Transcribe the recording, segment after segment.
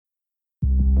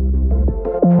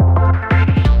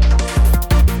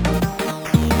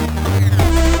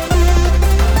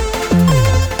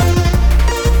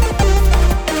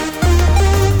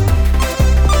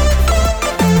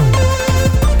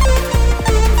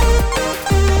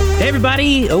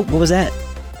everybody. Oh, what was that?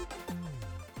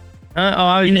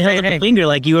 I was You held up a finger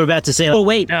like you were about to say, oh,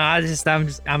 wait. No,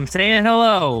 I'm saying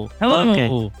hello. Hello.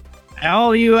 Okay.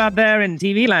 All you out there in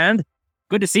TV land,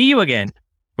 good to see you again.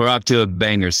 We're off to a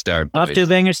banger start. Off to a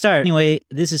banger start. Anyway,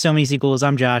 this is So Many Sequels.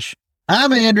 I'm Josh.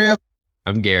 I'm Andrew.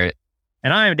 I'm Garrett.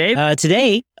 And I'm Dave.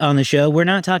 Today on the show, we're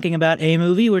not talking about a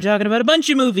movie. We're talking about a bunch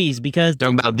of movies because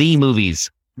Talking about the movies.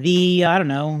 the,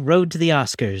 Road to the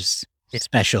Oscars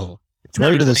special.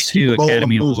 Road to the 2022 Super Bowl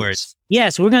Academy of movies. Awards.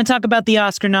 Yes, we're going to talk about the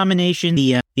Oscar nomination.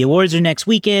 The awards are next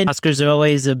weekend. Oscars are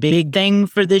always a big thing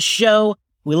for this show.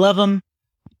 We love them.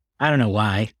 I don't know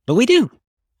why, but we do.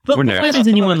 But We're why nerds. does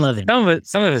anyone love it?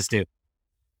 Some of us do.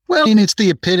 Well, and it's the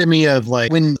epitome of like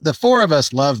when the four of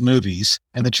us love movies,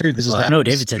 and the truth is Well, I that know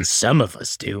David said some of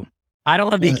us do. I don't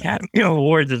love the Yeah. Academy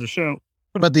Awards as a show.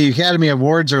 But the Academy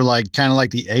Awards are like kind of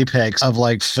like the apex of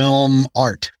like film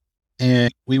art,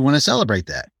 and we want to celebrate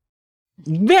that.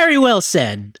 Very well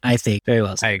said, I think. Very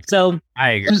well said. I agree. So I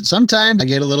agree. And sometimes I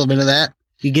get a little bit of that,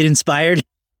 you get inspired.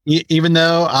 even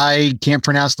though I can't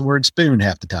pronounce the word spoon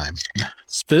half the time.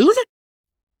 Spoon?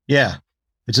 Yeah,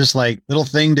 it's just like little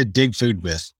thing to dig food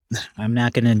with. I'm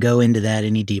not going to go into that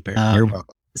any deeper. You're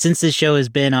welcome. Since this show has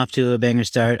been off to a banger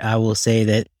start, I will say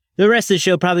that the rest of the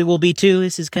show probably will be too.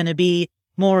 This is going to be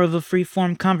more of a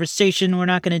free-form conversation. We're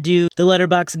not going to do the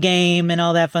letterbox game and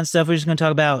all that fun stuff. We're just going to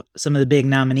talk about some of the big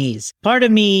nominees. Part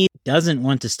of me doesn't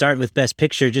want to start with Best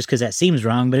Picture just because that seems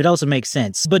wrong, but it also makes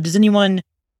sense. But does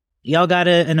y'all got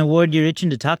an award you're itching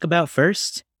to talk about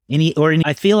first?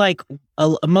 I feel like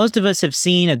most of us have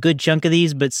seen a good chunk of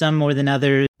these, but some more than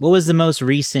others. What was the most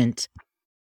recent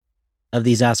of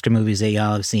these Oscar movies that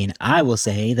y'all have seen? I will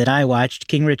say that I watched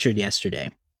King Richard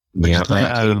yesterday. Yeah.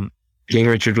 think? King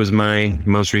Richard was my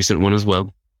most recent one as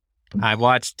well. I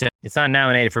watched, it's not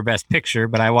nominated for Best Picture,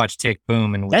 but I watched Tick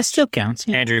Boom, and That still counts.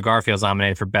 Yeah, Andrew Garfield's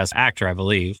nominated for Best Actor, I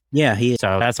believe. yeah, he is.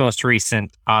 So that's the most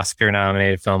recent Oscar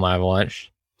nominated film I've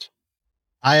watched.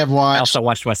 I have I watched. also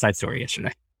watched West Side Story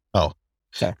yesterday. Oh.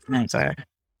 So, Nice. sorry.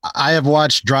 I have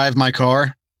watched Drive My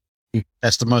Car.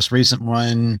 That's the most recent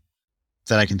one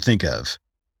that I can think of.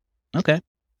 Okay,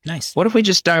 nice. What if we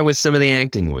just start with some of the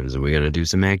acting ones? Are we going to do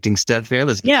some acting stuff here?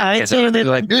 Let's Yeah, I'd say I feel that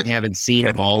like we haven't seen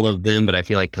all of them, but I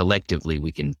feel like collectively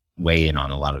we can weigh in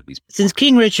on a lot of these. since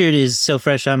King Richard is so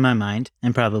fresh on my mind,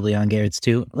 and probably on Garrett's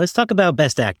too, let's talk about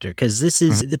Best Actor, because this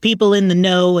is the people in the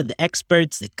know, the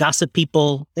experts, the gossip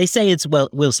people. They say it's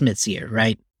Will Smith's year,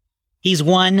 right? He's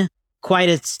won quite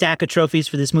a stack of trophies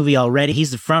for this movie already.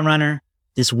 He's the front runner.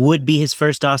 This would be his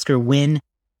first Oscar win.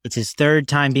 It's his third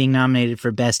time being nominated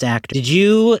for Best Actor. Did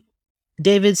you,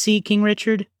 David, see King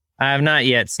Richard? I have not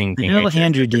yet seen King No, Richard.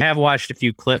 Andrew did. I have watched a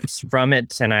few clips from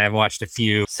it, and I have watched a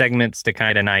few segments to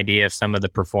kind of an idea of some of the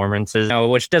performances,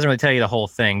 which doesn't really tell you the whole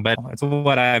thing, but it's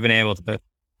what I've been able to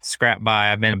scrap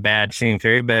by. I've been a bad shooting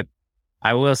theory, but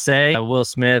I will say Will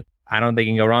Smith, I don't think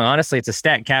you can go wrong. Honestly, it's a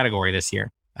stat category this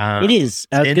year. It is.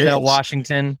 Denzel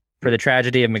Washington for The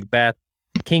Tragedy of Macbeth,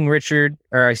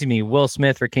 Will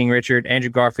Smith for King Richard,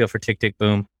 Andrew Garfield for Tick, Tick,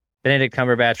 Boom, Benedict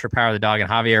Cumberbatch for Power of the Dog, and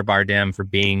Javier Bardem for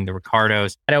Being the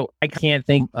Ricardos. I can't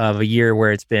think of a year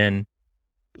where it's been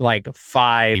like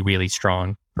 5 really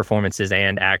strong performances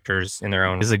and actors in their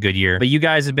own. This is a good year. But you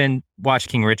guys have been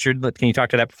watching King Richard. Can you talk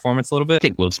to that performance a little I bit?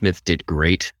 think Will Smith did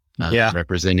great. Yeah.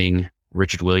 Representing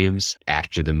Richard Williams.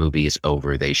 After the movie is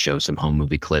over, they show some home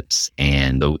movie clips,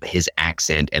 and his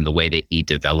accent and the way that he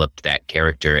developed that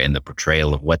character and the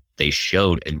portrayal of what they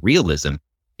showed and realism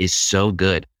is so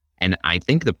good. And I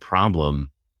think the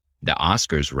problem the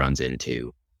Oscars runs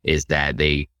into is that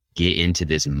they get into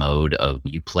this mode of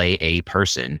you play a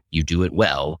person, you do it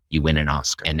well, you win an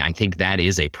Oscar. And I think that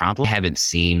is a problem. I haven't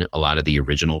seen a lot of the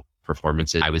original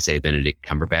performances. I would say Benedict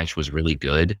Cumberbatch was really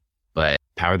good, but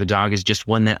Power of the Dog is just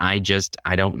one that I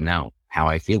don't know how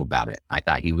I feel about it. I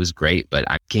thought he was great, but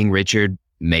King Richard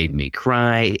made me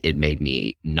cry. It made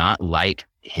me not like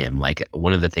him. Like,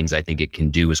 one of the things I think it can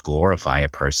do is glorify a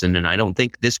person, and I don't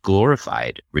think this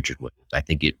glorified Richard Williams. I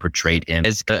think it portrayed him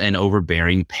as an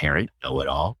overbearing parent,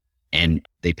 know-it-all, and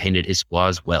they painted his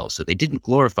flaws well. So they didn't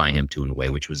glorify him in a way,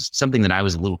 which was something that I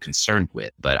was a little concerned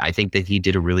with, but I think that he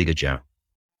did a really good job.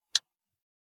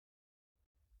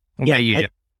 Yeah,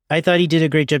 I thought he did a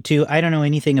great job too. I don't know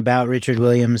anything about Richard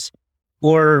Williams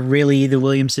or really the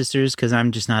Williams sisters because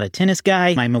I'm just not a tennis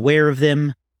guy. I'm aware of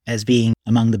them as being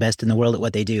among the best in the world at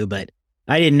what they do, but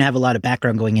I didn't have a lot of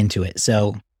background going into it.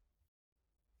 So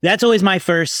that's always my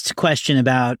first question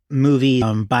about movie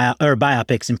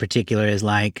biopics in particular is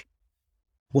like,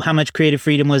 well, how much creative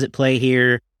freedom was at play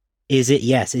here? Is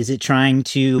it trying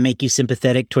to make you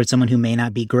sympathetic towards someone who may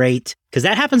not be great? Because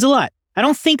that happens a lot. I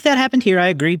don't think that happened here. I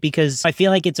agree, because I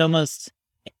feel like it's almost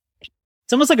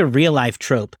like a real life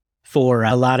trope for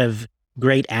a lot of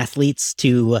great athletes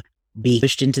to be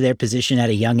pushed into their position at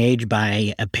a young age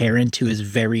by a parent who is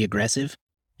very aggressive.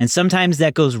 And sometimes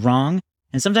that goes wrong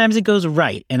and sometimes it goes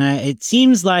right. And it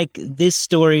seems like this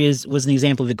story was an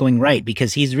example of it going right,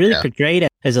 because he's really portrayed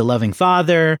as a loving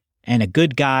father and a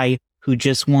good guy who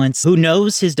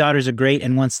knows his daughters are great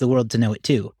and wants the world to know it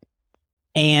too.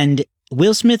 And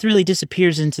Will Smith really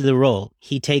disappears into the role.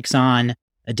 He takes on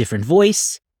a different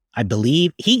voice. I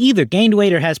believe he either gained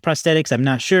weight or has prosthetics. I'm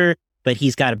not sure, but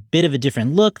he's got a bit of a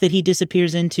different look that he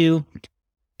disappears into.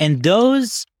 And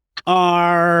those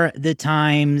are the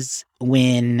times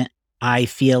when I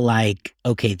feel like,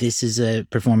 okay, this is a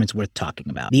performance worth talking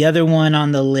about. The other one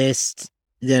on the list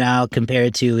that I'll compare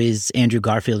it to is Andrew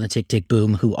Garfield in Tick, Tick,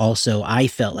 Boom, who also I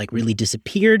felt like really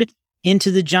disappeared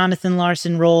into the Jonathan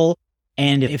Larson role.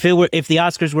 And if the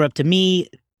Oscars were up to me,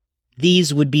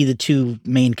 these would be the two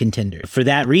main contenders. For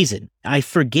that reason, I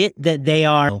forget that they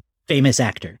are a famous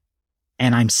actor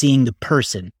and I'm seeing the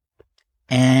person.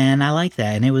 And I like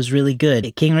that. And it was really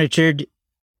good. King Richard,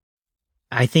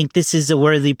 I think this is a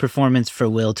worthy performance for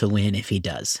Will to win if he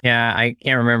does. Yeah, I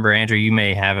can't remember. Andrew, you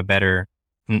may have a better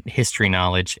history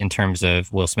knowledge in terms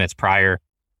of Will Smith's prior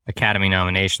Academy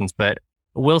nominations, but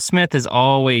Will Smith has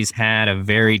always had a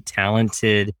very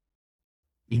talented,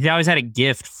 he's always had a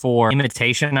gift for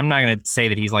imitation. I'm not going to say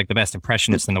that he's like the best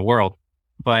impressionist in the world,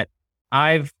 but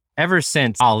ever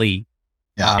since Ali,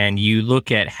 and you look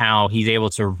at how he's able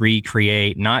to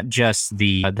recreate not just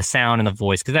the sound and the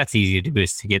voice, because that's easy to do,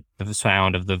 is to get the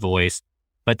sound of the voice,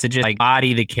 but to just like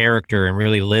body the character and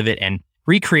really live it and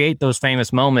recreate those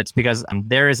famous moments. Because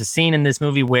there is a scene in this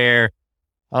movie where,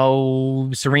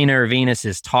 Serena or Venus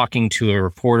is talking to a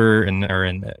reporter, and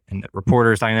the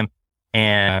reporter is talking to them,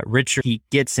 and Richard, he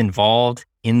gets involved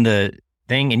in the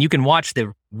thing, and you can watch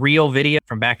the real video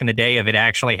from back in the day of it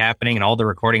actually happening and all the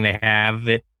recording they have of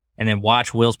it, and then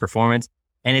watch Will's performance.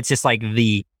 And it's just like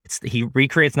he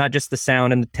recreates not just the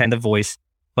sound and the voice,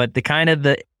 but the kind of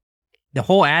the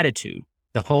whole attitude,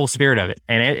 the whole spirit of it.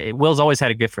 And Will's always had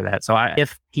a gift for that. So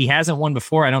if he hasn't won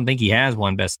before, I don't think he has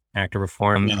won Best Actor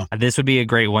before him. No. This would be a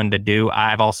great one to do.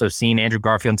 I've also seen Andrew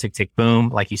Garfield in Tick, Tick, Boom.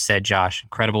 Like you said, Josh,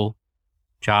 incredible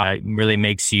job. It really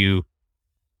makes you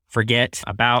forget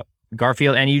about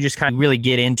Garfield, and you just kind of really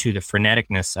get into the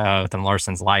freneticness of Jonathan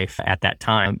Larson's life at that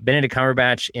time. Benedict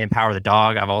Cumberbatch in Power of the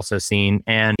Dog, I've also seen,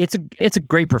 and it's a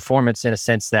great performance in a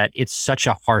sense that it's such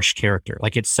a harsh character.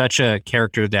 Like, it's such a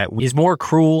character that is more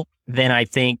cruel than I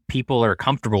think people are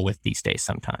comfortable with these days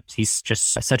sometimes. He's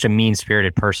just such a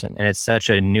mean-spirited person, and it's such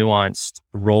a nuanced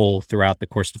role throughout the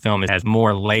course of the film. It has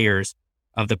more layers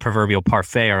of the proverbial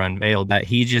parfait are unveiled that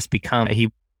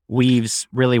he weaves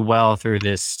really well through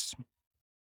this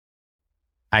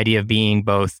idea of being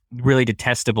both really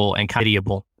detestable and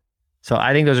pitiable. So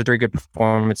I think those are three good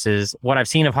performances. What I've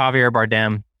seen of Javier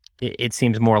Bardem, it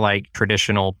seems more like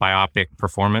traditional biopic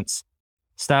performance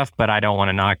stuff, but I don't want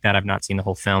to knock that. I've not seen the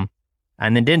whole film.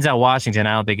 And then Denzel Washington,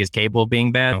 I don't think is capable of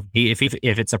being bad. If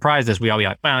it surprised us, we all be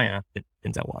like, well, yeah,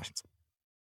 Denzel Washington.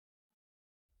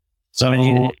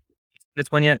 So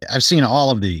this one yet? I've seen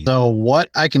all of these. So what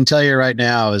I can tell you right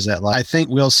now is that I think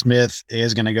Will Smith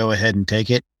is going to go ahead and take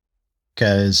it,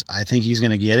 because I think he's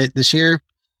going to get it this year.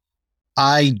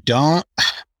 I don't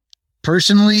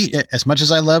personally, as much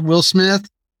as I love Will Smith,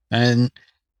 and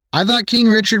I thought King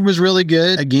Richard was really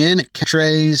good. Again, it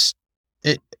portrays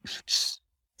it.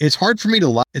 It's hard for me to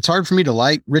like. It's hard for me to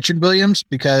like Richard Williams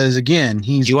because, again,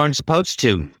 you aren't supposed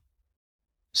to.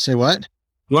 Say what?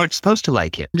 You aren't supposed to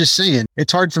like him. I'm just saying,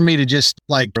 it's hard for me to just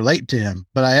relate to him,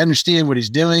 but I understand what he's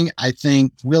doing. I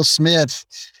think Will Smith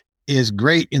is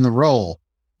great in the role.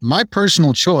 My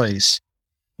personal choice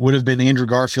would have been Andrew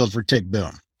Garfield for Tick,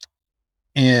 Boom.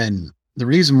 And the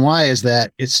reason why is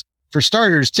that it's, for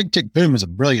starters, Tick, Tick, Boom is a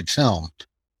brilliant film,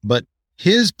 but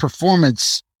his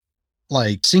performance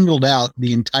singled out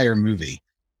the entire movie.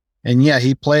 And yeah,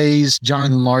 he plays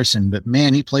Jonathan Larson, but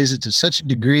man, he plays it to such a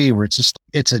degree where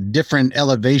it's a different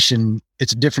elevation.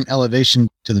 It's a different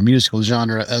elevation to the musical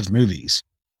genre of movies.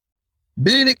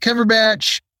 Benedict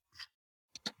Cumberbatch,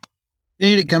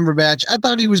 I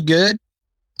thought he was good.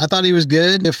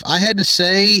 If I had to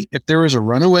say, if there was a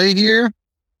runaway here,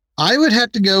 I would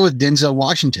have to go with Denzel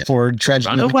Washington for Tragic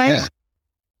Runaway.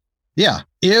 Yeah.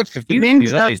 If you think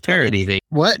he's terrible.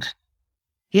 What?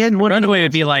 Yeah, and Runaway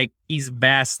would be like, he's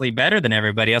vastly better than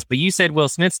everybody else. But you said Will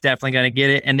Smith's definitely going to get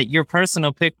it, and that your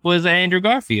personal pick was Andrew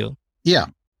Garfield. Yeah.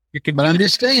 But I'm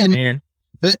just saying, man.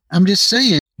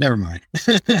 never mind.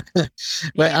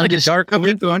 But I'm just, dark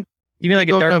over one. You mean like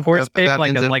a dark horse pick, about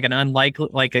like Denzel? like an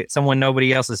unlikely, someone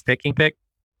nobody else is picking pick?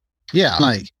 Yeah,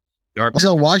 like Dark-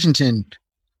 Denzel Washington.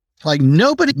 Like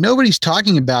nobody's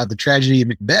talking about the tragedy of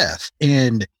Macbeth,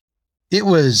 and it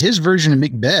was his version of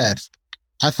Macbeth.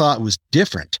 I thought was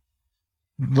different,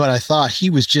 but I thought he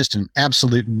was just an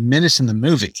absolute menace in the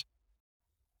movie.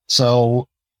 So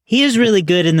He is really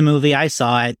good in the movie. I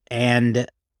saw it and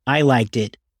I liked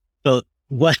it. But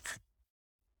what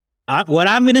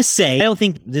I'm going to say, I don't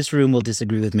think this room will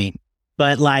disagree with me,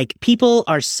 but like people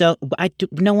are so,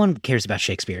 no one cares about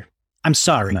Shakespeare. I'm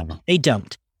sorry. No. They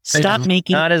don't. Stop don't.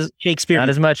 making Not as Shakespeare. not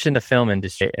as much in the film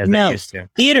industry as No. they used to.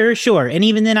 Theater, sure. And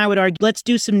even then I would argue, let's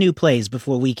do some new plays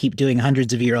before we keep doing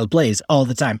hundreds of year old plays all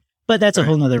the time. But that's a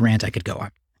whole nother rant I could go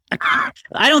on.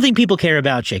 I don't think people care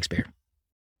about Shakespeare.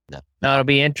 No, it'll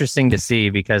be interesting to see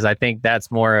because I think that's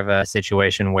more of a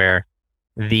situation where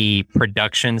the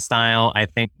production style, I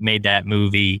think, made that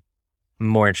movie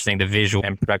more interesting, the visual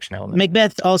and production element.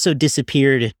 Macbeth also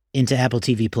disappeared into Apple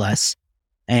TV Plus,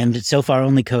 and so far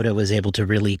only Coda was able to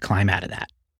really climb out of that.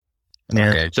 Yeah.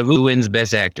 Okay, so who wins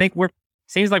Best I Actor? think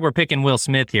seems like we're picking Will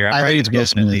Smith here. I think it's Will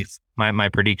Smith. My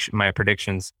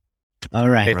predictions. All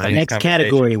right, Right. next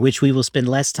category, which we will spend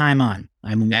less time on.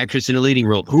 Actress in a leading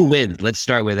role. Who wins? Let's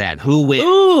start with that. Who wins?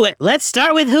 Ooh, let's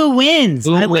start with who wins.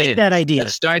 Who I wins? like that idea.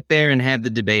 Let's start there and have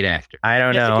the debate after. I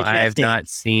don't know. Jessica I have Chastain. not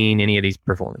seen any of these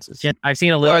performances. Je- I've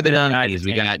seen a Who little are the bit of nominees?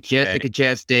 We got Jessica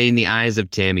Chastain, The Eyes of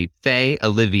Tammy Faye,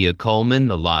 Olivia Colman,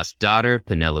 The Lost Daughter,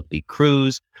 Penelope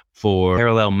Cruz for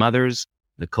Parallel Mothers,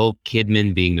 Nicole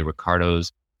Kidman being the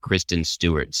Ricardos, Kristen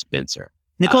Stewart Spencer.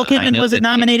 Nicole I Kidman know was it that-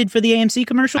 nominated for the AMC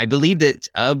commercial? I believe that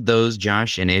of those,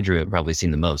 Josh and Andrew have probably seen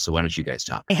the most. So why don't you guys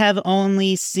talk? I have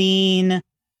only seen.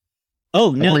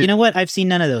 Oh no! Only- You know what? I've seen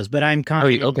none of those, but I'm Oh,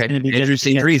 confident. okay. It's gonna be Andrew's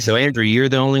Jessica seen 3. Chastain. So Andrew, you're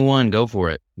the only one. Go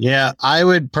for it. yeah, I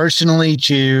would personally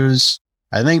choose.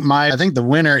 I think the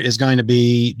winner is going to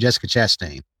be Jessica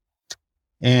Chastain,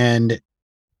 and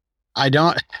I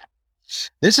don't.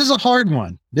 This is a hard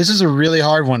one. This is a really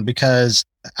hard one because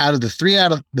out of the three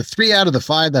out of the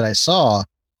 5 that I saw,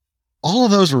 all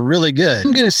of those were really good.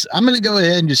 I'm gonna go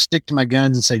ahead and just stick to my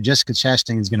guns and say Jessica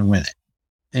Chastain is gonna win it.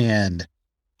 And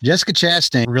Jessica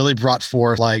Chastain really brought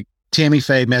forth like Tammy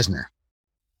Faye Mesner.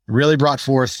 Really brought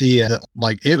forth the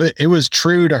like it was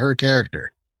true to her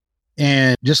character.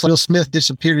 And just like Will Smith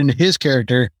disappeared into his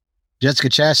character, Jessica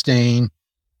Chastain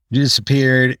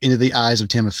disappeared into the eyes of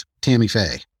Tammy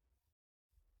Faye.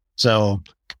 So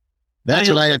that's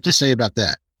what I have to say about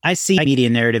that. I see a media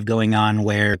narrative going on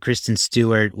where Kristen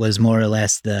Stewart was more or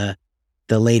less the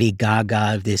Lady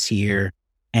Gaga of this year,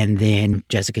 and then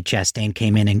Jessica Chastain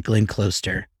came in and Glenn Close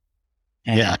and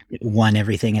Yeah. won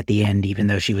everything at the end, even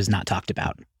though she was not talked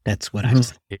about. That's what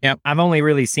Mhm. Yeah, I've only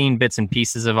really seen bits and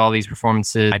pieces of all these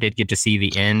performances. I did get to see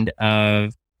the end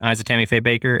of Eyes of Tammy Faye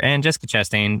Baker and Jessica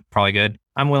Chastain, probably good.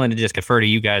 I'm willing to just defer to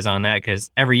you guys on that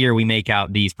because every year we make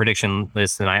out these prediction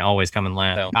lists and I always come in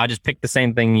last. So I'll just pick the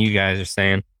same thing you guys are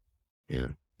saying.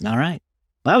 All right.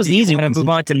 Well, that was an easy Want one. to move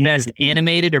on to best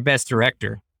animated or best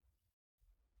director?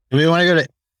 Do we want to go to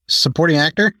supporting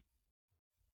actor?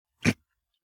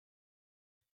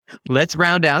 Let's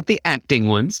round out the acting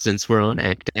ones since we're on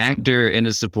actor in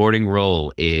a supporting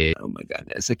role is, oh my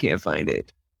goodness, I can't find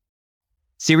it.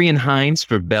 Syrian Hines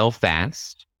for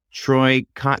Belfast, Troy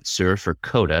Kotsur for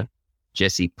Coda,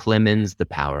 Jesse Plemons, The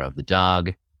Power of the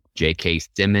Dog, J.K.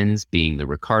 Simmons being the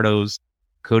Ricardos,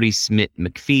 Cody Smith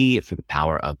McPhee for The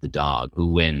Power of the Dog. Who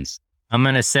wins? I'm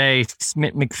going to say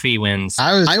Smith McPhee wins.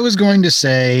 I was going to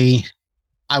say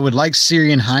I would like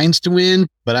Syrian Hines to win,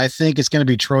 but I think it's going to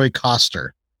be Troy Kotsur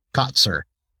for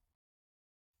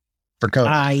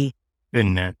Coda.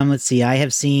 Goodness. Let's see. I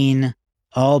have seen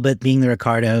all but being the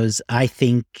Ricardos. I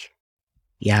think,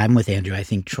 yeah, I'm with Andrew. I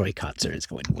think Troy Kotsur is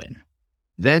going to win.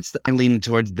 I'm leaning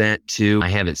towards that too.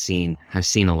 I've seen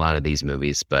a lot of these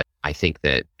movies, but I think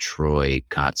that Troy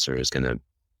Kotsur is going to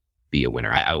be a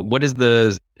winner. What has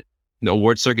the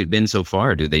award circuit been so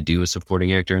far? Do they do a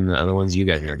supporting actor in the other ones you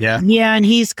guys hear? Yeah. Yeah, and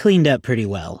he's cleaned up pretty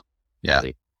well. Yeah.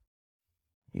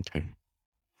 Okay.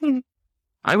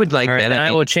 I would like All right, that. then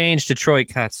I will change to Troy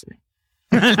Kotsur.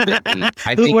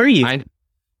 Who were you?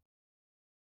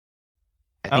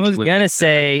 I was gonna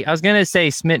say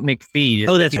Smith McPhee.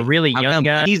 Oh, that's a really young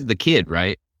guy. He's the kid,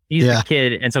 right? He's Yeah. the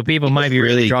kid, and so people He might was be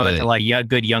really really drawn good. to like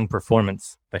good young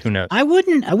performance, but who knows? I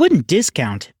wouldn't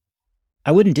discount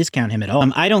him at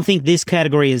all. I don't think this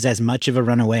category is as much of a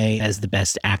runaway as the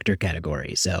best actor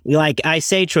category. So, like, I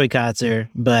say Troy Kotsur,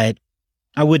 but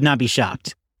I would not be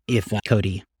shocked if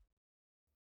Cody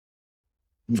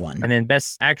won. And then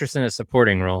best actress in a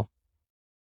supporting role.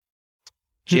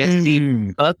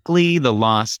 Jessie Buckley, The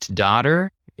Lost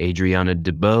Daughter, Adriana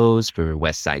DeBose for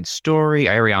West Side Story.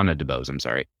 Ariana DeBose, I'm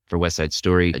sorry, for West Side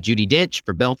Story. Judi Dench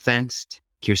for Belfast.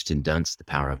 Kirsten Dunst, The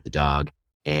Power of the Dog.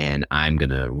 And I'm going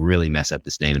to really mess up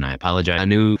this name, and I apologize.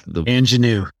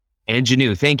 Ingenue.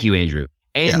 Ingenue. Thank you, Andrew.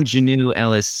 Ingenue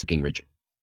Ellis, King Richard.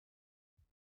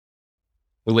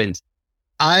 Who wins?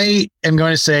 I am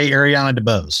going to say Ariana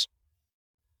DeBose.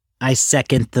 I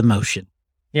second the motion.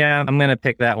 Yeah, I'm going to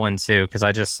pick that one too, because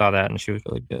I just saw that and she was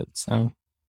really good. So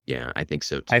yeah, I think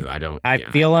so too. I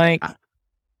feel like,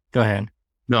 go ahead.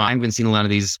 No, I haven't seen a lot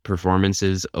of these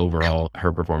performances. Overall,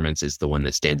 her performance is the one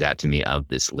that stands out to me of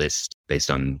this list based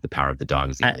on The Power of the Dog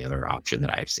is the only other option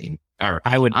that I've seen.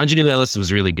 Ingenue Ellis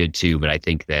was really good too, but I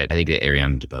think that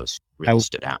Ariana DeBose really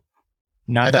stood out.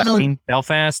 Not seen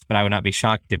Belfast, but I would not be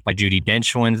shocked if like Judi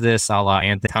Dench wins this, a la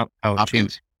Anthony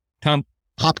Hopkins.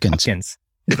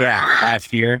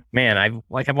 Last year. Man, I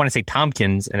want to say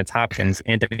Tompkins, and it's Hopkins.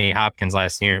 Anthony Hopkins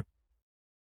last year.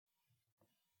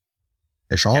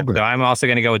 It's all good. So I'm also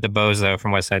going to go with DeBose though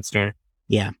from West Side Story.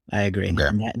 Yeah, I agree.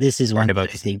 Okay. This is one that I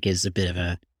think is a bit of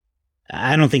a.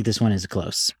 I don't think this one is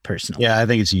close, personally. Yeah, I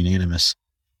think it's unanimous.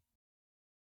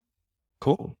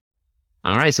 Cool.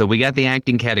 All right, so we got the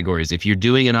acting categories. If you're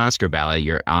doing an Oscar ballot,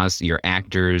 your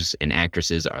actors and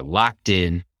actresses are locked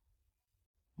in.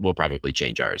 We'll probably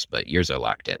change ours, but yours are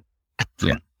locked in.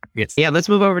 Yeah. Yes. Yeah, let's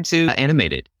move over to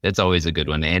animated. That's always a good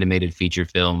one. The animated feature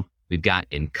film. We've got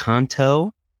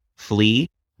Encanto, Flea,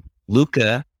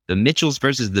 Luca, The Mitchells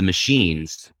versus the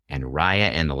Machines, and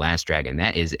Raya and the Last Dragon.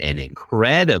 That is an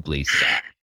incredibly sad.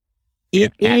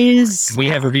 It is. We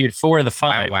have reviewed 4 of the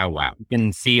 5. Wow. You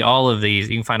can see all of these.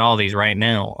 You can find all of these right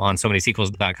now on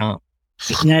somanysequels.com.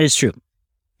 That is true.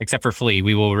 Except for Flea.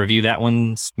 We will review that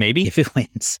one maybe. If it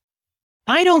wins.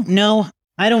 I don't know.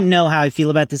 I don't know how I feel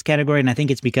about this category, and I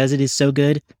think it's because it is so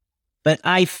good. But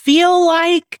I feel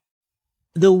like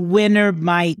the winner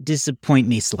might disappoint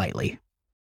me slightly.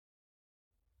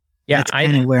 Yeah, that's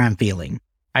kind of where I'm feeling.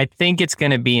 I think it's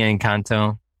going to be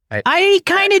Encanto. I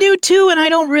kind of do too, and I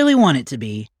don't really want it to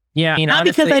be. Yeah, not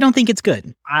honestly, because I don't think it's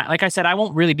good. Like I said, I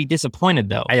won't really be disappointed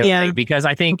though. Because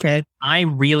I think I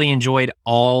really enjoyed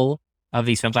all of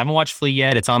these films. I haven't watched Flea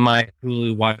yet. It's on my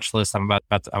Hulu watch list. I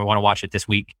want to watch it this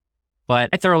week. But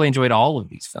I thoroughly enjoyed all of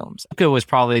these films. Luca was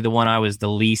probably the one I was the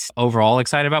least overall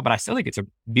excited about, but I still think it's a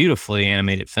beautifully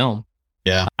animated film.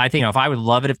 Yeah. I think if I would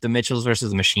love it if The Mitchells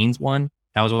versus the Machines won.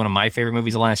 That was one of my favorite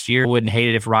movies of last year. I wouldn't hate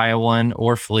it if Raya won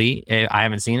or Flea. I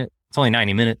haven't seen it. It's only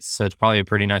 90 minutes, so it's probably a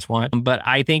pretty nice one. But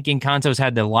I think Encanto's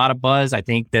had a lot of buzz. I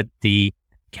think that the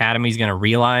Academy's going to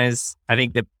realize. I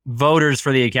think that voters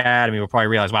for the Academy will probably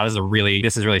realize, wow,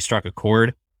 this has really struck a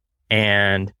chord.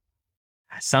 And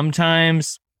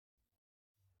sometimes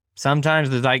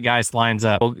the zeitgeist lines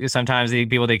up. Sometimes the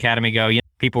people at the Academy go,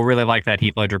 people really like that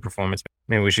Heath Ledger performance.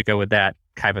 Maybe we should go with that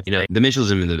type of thing. The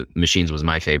Mitchells and the Machines was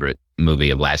my favorite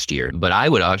movie of last year, but I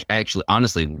would actually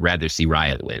honestly rather see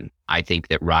Raya win. I think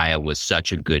that Raya was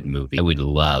such a good movie. I would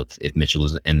love if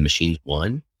Mitchells and the Machines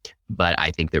won, but I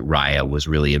think that Raya was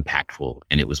really impactful,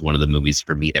 and it was one of the movies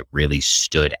for me that really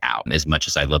stood out. As much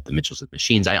as I love the Mitchells and the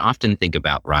Machines, I often think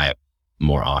about Raya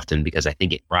more often because I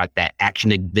think it brought that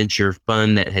action adventure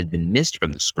fun that had been missed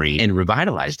from the screen and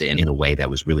revitalized it in a way that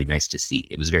was really nice to see.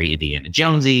 It was very Indiana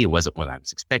Jonesy. It wasn't what I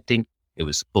was expecting. It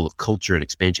was full of culture and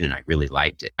expansion, and I really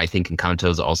liked it. I think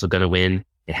Encanto's also going to win.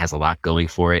 It has a lot going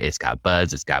for it. It's got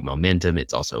buzz. It's got momentum.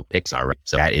 It's also Pixar. Right?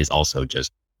 So that is also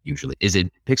just usually, is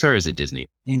it Pixar or is it Disney?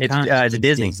 It's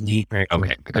Disney. Okay.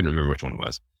 I couldn't remember which one it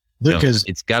was. Because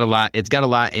it's got a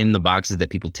lot in the boxes that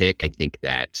people tick. I think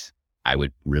that I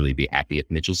would really be happy if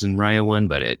Mitchells and Raya won,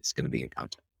 but it's going to be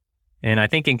Encanto. And I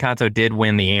think Encanto did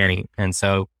win the Annie. And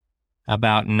so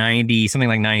about 92%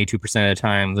 of the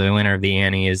time, the winner of the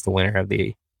Annie is the winner of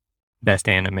the best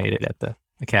animated at the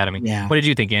Academy. Yeah. What did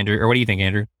you think, Andrew? Or what do you think,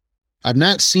 Andrew? I've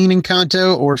not seen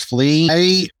Encanto or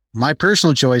Flea. My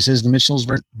personal choice is the Mitchells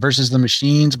versus the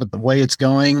Machines, but the way it's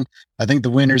going, I think the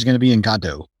winner is going to be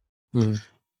Encanto. Mm-hmm.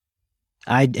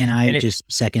 I just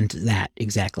second that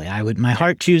exactly. My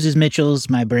heart chooses Mitchell's,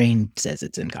 my brain says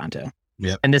it's Encanto.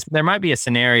 Yep. And there might be a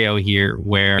scenario here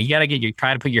where you got to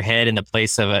try to put your head in the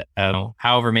place of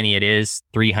however many it is,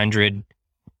 300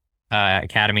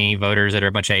 Academy voters that are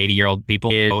a bunch of 80-year-old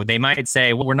people. They might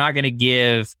say, well, we're not going to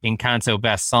give Encanto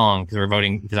best song because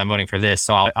I'm voting for this,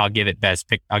 so I'll give it best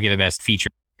pick. I'll give it best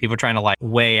feature. People are trying to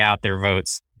weigh out their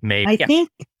votes. Maybe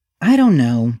I don't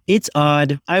know. It's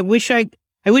odd. I wish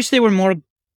there were more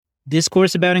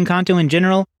discourse about Encanto in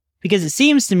general, because it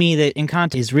seems to me that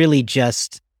Encanto is really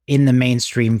just in the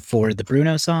mainstream for the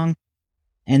Bruno song.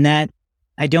 And that,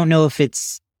 I don't know if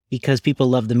it's because people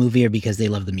love the movie or because they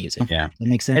love the music. Yeah. That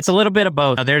makes sense? It's a little bit of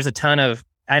both. There's a ton of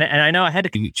and I know I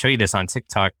had to show you this on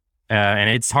TikTok, and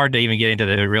it's hard to even get into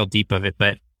the real deep of it,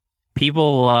 but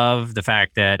people love the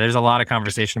fact that there's a lot of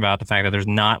conversation about the fact that there's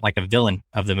not like a villain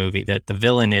of the movie, that the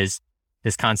villain is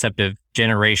this concept of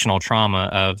generational trauma,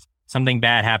 of something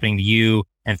bad happening to you,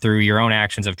 and through your own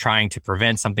actions of trying to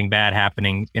prevent something bad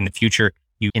happening in the future,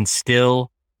 you instill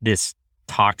this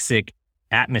toxic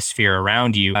atmosphere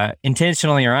around you,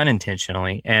 intentionally or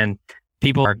unintentionally. And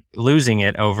people are losing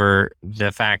it over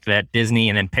the fact that Disney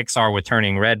and then Pixar with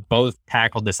Turning Red both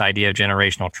tackled this idea of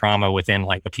generational trauma within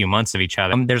like a few months of each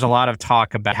other. There's a lot of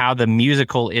talk about how the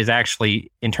musical is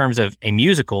actually, in terms of a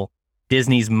musical,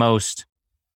 Disney's most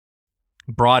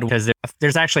broad, because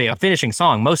there's actually a finishing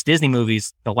song. Most Disney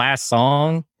movies, the last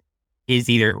song is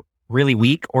either really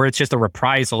weak or it's just a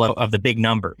reprisal of the big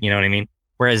number. You know what I mean?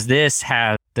 Whereas this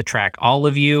has the track All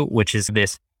of You, which is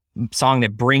this song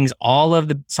that brings all of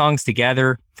the songs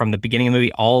together from the beginning of the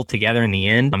movie all together in the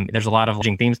end. There's a lot of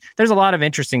themes. There's a lot of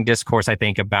interesting discourse, I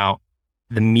think, about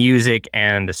the music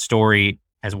and the story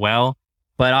as well.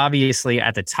 But obviously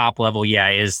at the top level,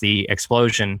 is the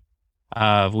explosion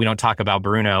of We Don't Talk About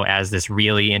Bruno as this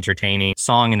really entertaining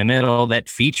song in the middle that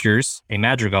features a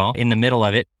madrigal in the middle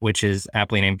of it, which is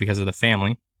aptly named because of the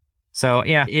family. So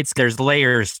there's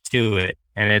layers to it,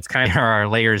 and it's kind of our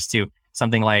layers to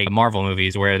something like Marvel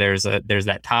movies, where there's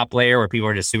that top layer where people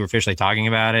are just superficially talking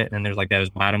about it, and there's like those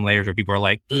bottom layers where people are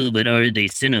like, "Oh, but are they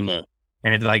cinema?"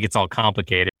 And it's all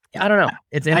complicated. I don't know.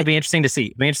 It'll be interesting to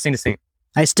see.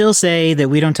 I still say that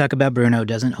We Don't Talk About Bruno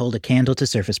doesn't hold a candle to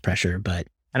Surface Pressure, but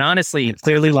and honestly,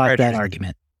 clearly lost that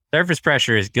argument. Surface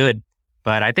Pressure is good,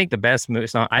 but I think the best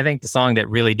song, I think the song that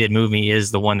really did move me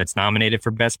is the one that's nominated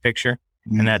for Best Picture,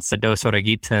 and that's the Dos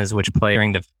Oreguitas, which play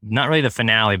during not really the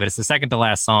finale, but it's the second to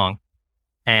last song.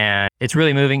 And it's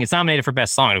really moving. It's nominated for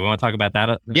Best Song. Do we want to talk about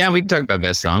that? Yeah, we can talk about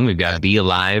Best Song. We've got Be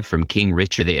Alive from King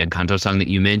Richard, the Encanto song that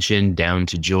you mentioned, Down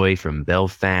to Joy from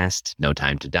Belfast, No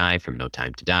Time to Die from No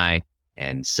Time to Die,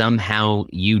 and Somehow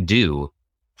You Do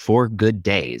for Good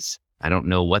Days. I don't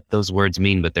know what those words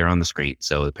mean, but they're on the screen.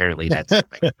 So apparently that's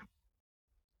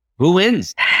Who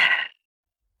wins?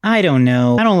 I don't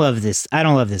know. I don't love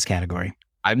this category.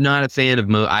 I'm not a fan of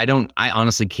I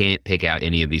honestly can't pick out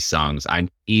any of these songs.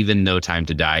 Even No Time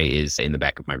to Die is in the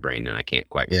back of my brain and I can't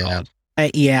quite recall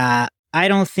it. I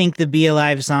don't think the Be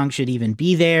Alive song should even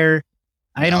be there.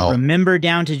 I don't remember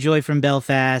Down to Joy from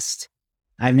Belfast.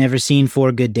 I've never seen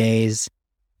 4 Good Days.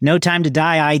 No Time to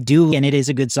Die, I do, and it is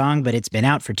a good song, but it's been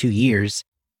out for 2 years.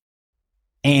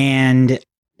 And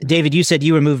David, you said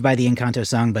you were moved by the Encanto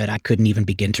song, but I couldn't even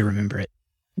begin to remember it.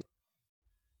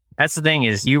 That's the thing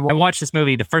is, I watched this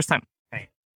movie the first time.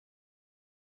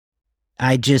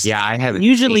 I haven't.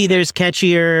 Usually there's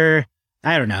catchier,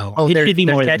 I don't know. It should be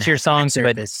more catchier songs,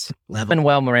 but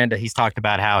level. Miranda, he's talked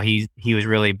about how he was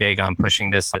really big on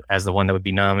pushing this as the one that would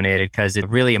be nominated because it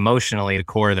really emotionally the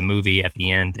core of the movie at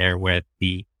the end there with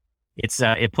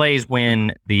it plays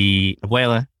when the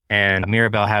Abuela and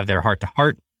Mirabel have their heart to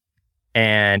heart.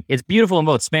 And it's beautiful in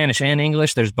both Spanish and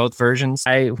English. There's both versions.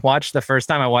 The first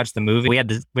time I watched the movie, we had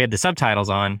the subtitles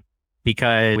on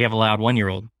because we have a loud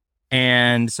 1-year-old.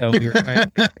 And so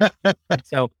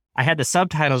so I had the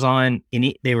subtitles on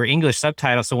they were English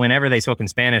subtitles. So whenever they spoke in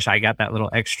Spanish, I got that little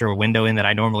extra window in that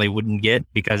I normally wouldn't get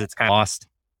because it's kind of lost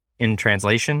in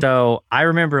translation. So I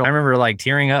remember like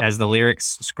tearing up as the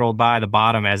lyrics scrolled by the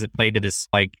bottom as it played to this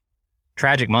like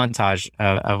tragic montage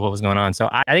of what was going on. So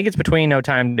I think it's between No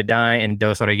Time to Die and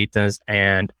Dos Oreguitas,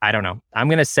 and I don't know. I'm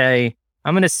gonna say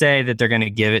that they're gonna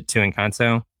give it to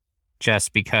Encanto,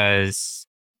 just because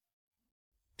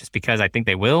I think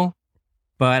they will.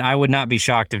 But I would not be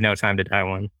shocked if No Time to Die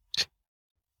won.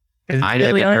 I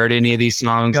haven't heard any of these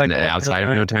songs outside of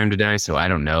No Time to Die, so I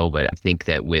don't know. But I think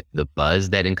that with the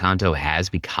buzz that Encanto has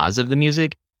because of the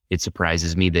music, it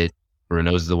surprises me that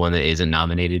Bruno's the one that isn't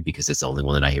nominated because it's the only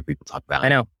one that I hear people talk about. I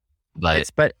know. But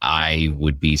I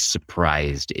would be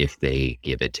surprised if they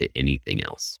give it to anything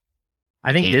else.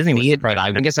 I think Disney was surprised.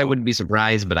 I guess I wouldn't be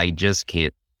surprised, but I just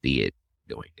can't see it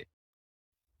going.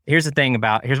 Here's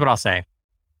what I'll say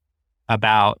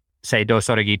about, say, Dos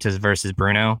Oreguitas versus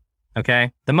Bruno.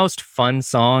 Okay. The most fun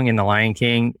song in The Lion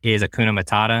King is Hakuna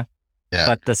Matata. Yeah.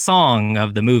 But the song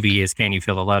of the movie is Can You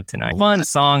Feel the Love Tonight? Fun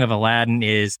song of Aladdin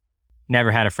is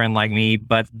Never Had a Friend Like Me,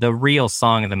 but the real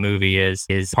song of the movie is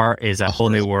A Whole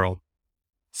New World.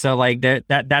 So like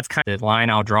that's kind of the line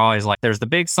I'll draw is like there's the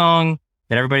big song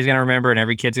that everybody's gonna remember and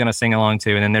every kid's gonna sing along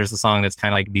to, and then there's the song that's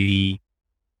kind of like the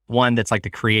one that's like the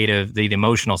creative, the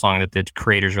emotional song that the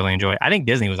creators really enjoy. I think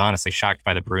Disney was honestly shocked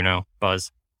by the Bruno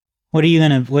buzz. What are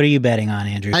you betting on,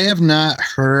 Andrew? I have not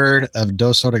heard of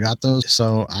Dos Oregatos,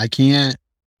 so I can't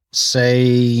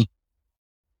say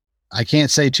I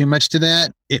can't say too much to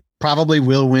that. It probably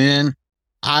will win.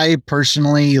 I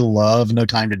personally love No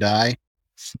Time to Die.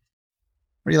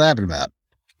 What are you laughing about?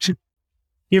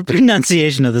 Your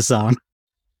pronunciation of the song.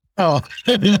 Oh,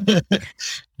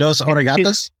 Dos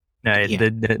Oregatas?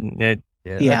 No,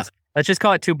 Yeah. Let's just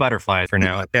call it two butterflies for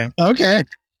now. Okay. Okay.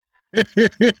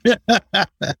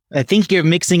 I think you're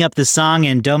mixing up the song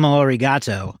and Domo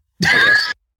Arigato,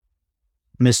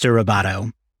 Mr.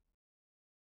 Roboto.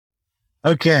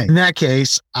 Okay. In that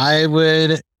case, I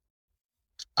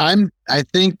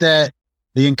think that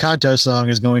the Encanto song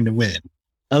is going to win.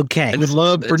 Okay. I would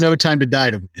love for No Time to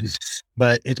Die to win,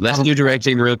 but it's Let's do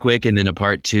directing real quick, and then a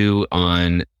part 2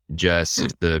 on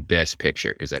just the best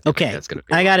picture. Because Okay. that's going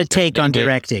to. I got a take on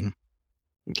directing.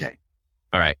 Okay.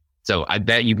 All right. So I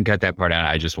bet you can cut that part out.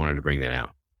 I just wanted to bring that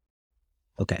out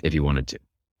Okay. if you wanted to.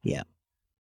 Yeah.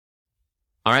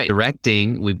 All right.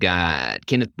 Directing, we've got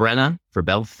Kenneth Branagh for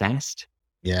Belfast.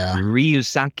 Yeah.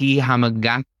 Ryusaki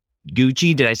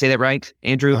Hamaguchi. Did I say that right,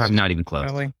 Andrew? I'm not even close.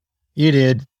 Probably. You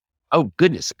did. Oh,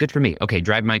 goodness. Good for me. Okay.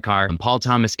 Drive My Car. Paul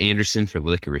Thomas Anderson for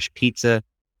Licorice Pizza.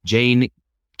 Jane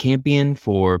Campion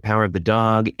for Power of the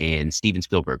Dog. And Steven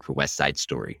Spielberg for West Side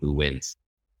Story. Who wins?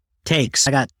 Takes.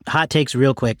 I got hot takes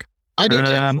real quick. I did.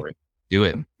 Do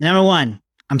it. Number one,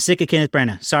 I'm sick of Kenneth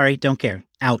Branagh. Sorry, don't care.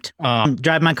 Out.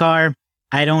 Drive My Car.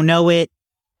 I don't know it.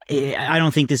 I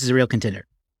don't think this is a real contender.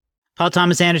 Paul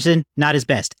Thomas Anderson, not his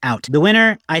best. Out. The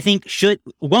winner, I think,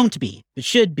 won't be, but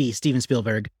should be Steven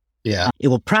Spielberg. Yeah. It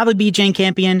will probably be Jane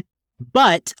Campion,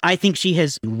 but I think she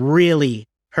has really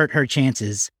hurt her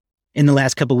chances in the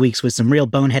last couple of weeks with some real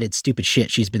boneheaded, stupid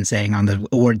shit she's been saying on the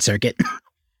award circuit.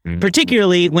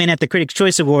 Particularly when at the Critics'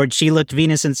 Choice Awards, she looked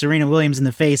Venus and Serena Williams in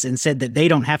the face and said that they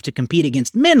don't have to compete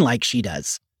against men like she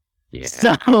does. Yeah.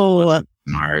 So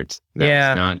Smart.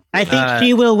 I think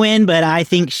she will win, but I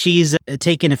think she's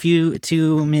taken a few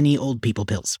too many old people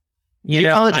pills. She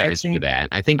apologized for that.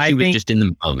 I think she was just in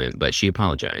the moment, but she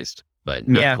apologized. But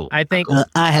not cool. I think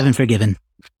I haven't forgiven.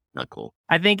 Not cool.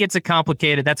 I think that's a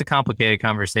complicated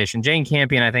conversation. Jane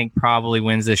Campion, I think, probably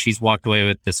wins this. She's walked away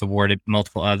with this award at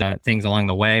multiple other things along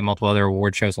the way, multiple other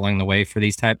award shows along the way for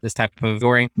this type of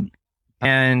story.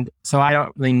 And so I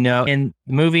don't really know. In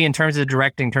the movie, in terms of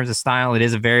directing, in terms of style, it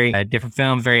is a very different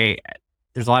film.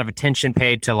 There's a lot of attention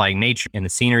paid to like nature and the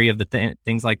scenery of the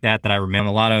things like that I remember.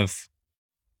 A lot of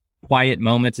quiet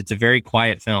moments. It's a very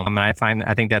quiet film. I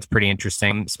think that's pretty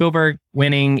interesting. Spielberg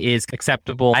winning is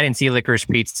acceptable. I didn't see Licorice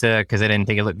Pizza because I didn't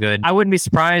think it looked good. I wouldn't be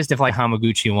surprised if like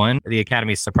Hamaguchi won. The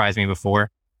Academy surprised me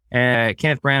before.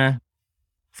 Kenneth Branagh,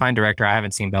 fine director. I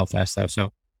haven't seen Belfast though,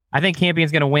 so I think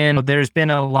Campion's going to win. There's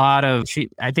been a lot of.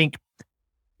 I think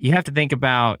you have to think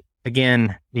about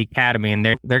again the Academy,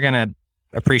 and they're going to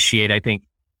appreciate. I think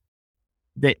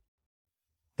that.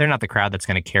 They're not the crowd that's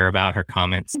going to care about her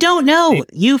comments. Don't know.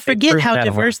 You forget how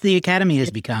diverse the Academy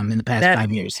has become in the past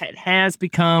 5 years. It has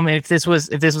become. If this was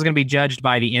going to be judged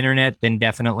by the internet, then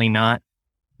definitely not.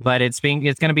 But it's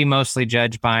going to be mostly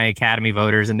judged by Academy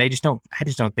voters, and I just don't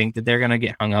think that they're going to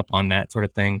get hung up on that sort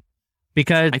of thing,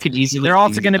 because they're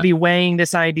also going to be weighing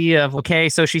this idea of, okay,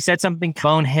 so she said something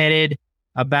boneheaded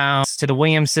about to the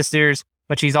Williams sisters,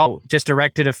 but she's all just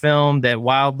directed a film that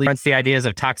wildly runs the ideas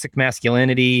of toxic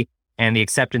masculinity and the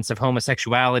acceptance of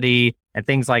homosexuality and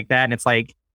things like that. And it's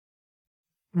like,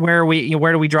 where do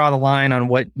we draw the line on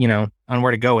what, on where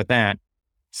to go with that?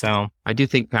 So I do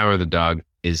think Power of the Dog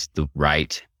is the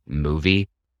right movie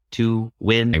to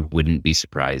win. I wouldn't be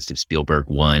surprised if Spielberg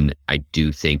won. I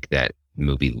do think that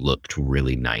movie looked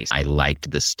really nice. I liked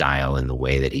the style and the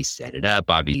way that he set it up.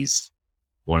 Bobby, he's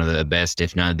one of the best,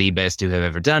 if not the best, to have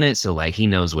ever done it. So like he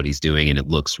knows what he's doing and it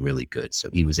looks really good. So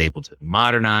he was able to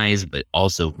modernize, but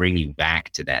also bring you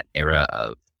back to that era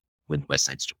of when West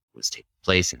Side Story was taking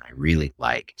place. And I really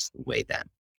liked the way that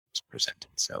was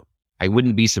presented. So I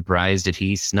wouldn't be surprised if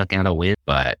he snuck out a win,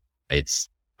 but it's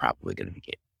probably going to be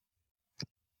game.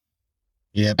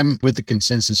 Yeah, I'm with the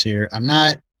consensus here. I'm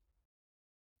not.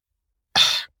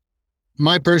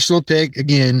 My personal pick,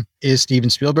 again, is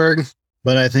Steven Spielberg.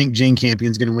 But I think Jane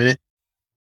Campion's going to win it.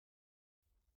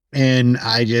 And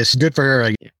good for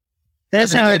her.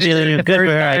 That's how I feel. Good for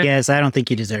her, I guess. I don't think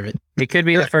you deserve it. It could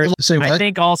be the first.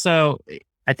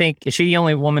 I think is she the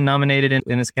only woman nominated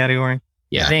in this category?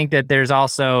 Yeah. I think that there's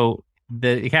also,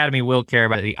 the Academy will care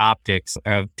about the optics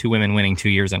of two women winning 2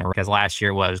 years in a row. Because last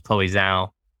year was Chloe Zhao,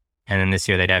 and then this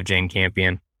year they'd have Jane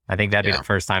Campion. I think that'd be the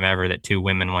first time ever that two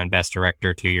women won Best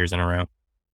Director 2 years in a row.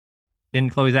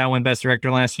 Didn't Chloe Zhao win Best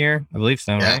Director last year? I believe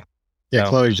so, right? Yeah,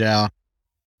 Chloe Zhao.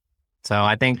 So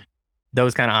I think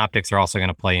those kind of optics are also going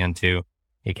to play into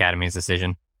the Academy's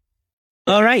decision.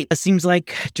 All right. It seems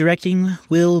like directing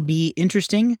will be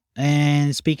interesting.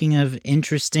 And speaking of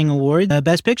interesting awards,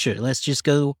 Best Picture. Let's just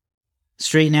go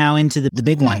straight now into the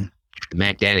big one.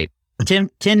 Mac Daddy.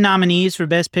 10 nominees for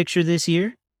Best Picture this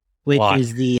year, which Lot.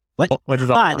 is the what? What is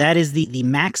Lot. That is the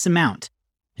max amount.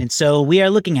 And so we are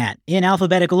looking at, in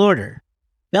alphabetical order,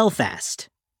 Belfast,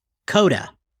 Coda,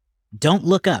 Don't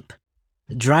Look Up,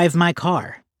 Drive My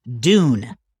Car,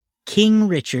 Dune, King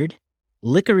Richard,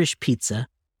 Licorice Pizza,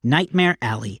 Nightmare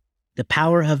Alley, The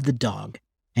Power of the Dog,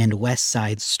 and West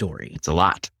Side Story. It's a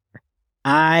lot.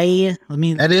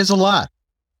 That is a lot.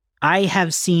 I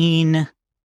have seen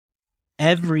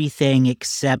everything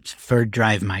except for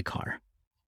Drive My Car.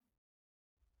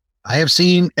 I have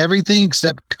seen everything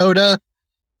except Coda,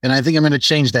 and I think I'm going to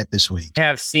change that this week. I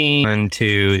have seen 1,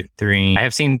 2, 3. I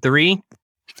have seen 3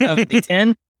 of the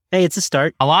 10. Hey, it's a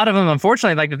start. A lot of them,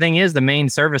 unfortunately, like the thing is, the main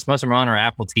service, most of them are on our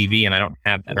Apple TV, and I don't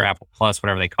have that, or Apple Plus,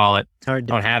 whatever they call it. It's hard I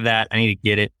don't have that. I need to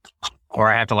get it,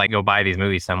 or I have to like go buy these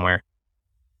movies somewhere.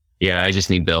 Yeah, I just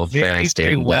need Belfast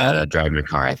very and well. Drive My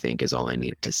Car, I think, is all I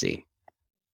need to see.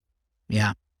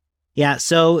 Yeah. Yeah.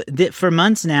 So for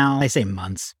months now, I say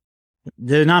months,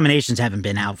 the nominations haven't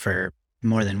been out for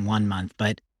more than 1 month,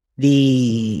 but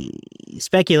the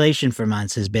speculation for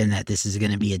months has been that this is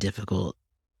going to be a difficult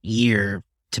year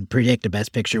to predict a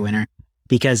Best Picture winner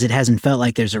because it hasn't felt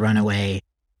like there's a runaway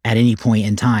at any point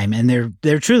in time. And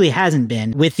there truly hasn't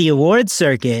been. With the awards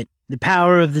circuit, The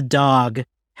Power of the Dog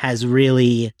has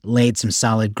really laid some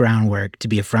solid groundwork to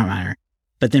be a frontrunner.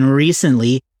 But then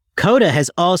recently, Coda has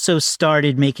also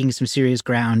started making some serious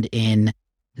ground in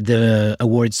the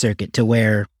awards circuit to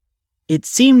where it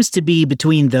seems to be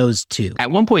between those two. At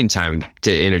one point in time,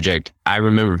 to interject, I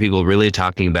remember people really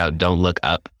talking about Don't Look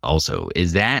Up also.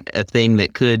 Is that a thing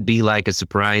that could be like a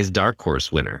surprise dark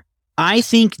horse winner? I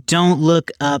think Don't Look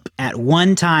Up at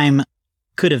one time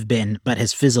could have been, but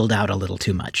has fizzled out a little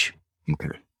too much. Okay.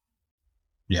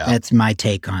 Yeah, That's my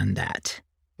take on that.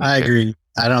 I agree.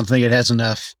 I don't think it has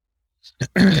enough.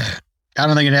 I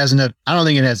don't think it has enough. I don't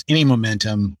think it has any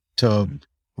momentum to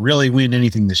really win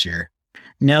anything this year,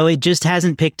 No, it just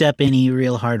hasn't picked up any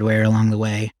real hardware along the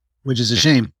way. which is a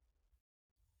shame.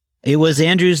 It was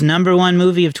Andrew's #1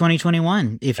 movie of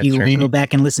 2021. If That's you right. go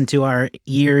back and listen to our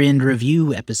year-end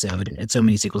review episode at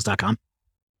SoManySequels.com.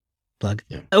 Plug.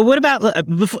 Yeah. What about,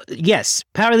 yes,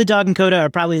 Power of the Dog and Coda are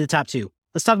probably the top two.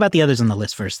 Let's talk about the others on the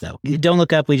list first, though. Don't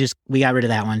Look Up, we got rid of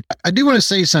that one. I do want to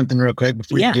say something real quick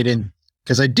before Yeah. you get in,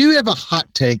 because I do have a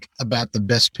hot take about the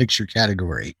Best Picture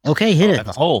category. Okay, hit it. As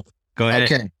a whole, go ahead.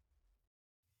 Okay.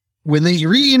 When they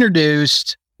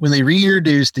reintroduced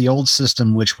the old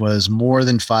system, which was more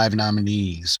than 5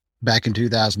 nominees back in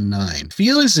 2009, I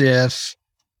feel as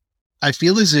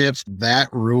if that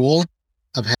rule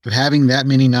of having that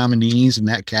many nominees in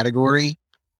that category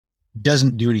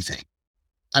doesn't do anything.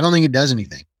 I don't think it does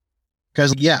anything.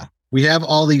 Because yeah, we have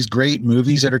all these great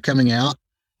movies that are coming out,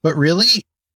 but really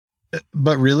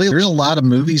there's a lot of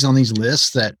movies on these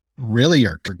lists that really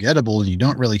are forgettable and you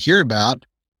don't really hear about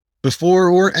before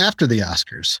or after the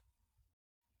Oscars.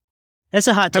 That's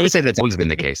a hot I would take. say that's always been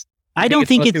the case. I don't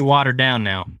think it's it's... supposed to be watered down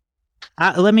now.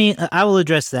 I will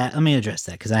address that. Let me address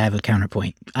that because I have a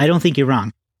counterpoint. I don't think you're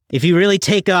wrong. If you really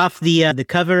take off the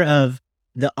cover of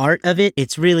the art of it,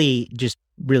 it's really just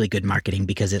really good marketing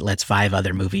because it lets 5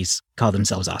 other movies call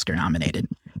themselves Oscar nominated.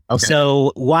 Okay.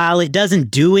 So while it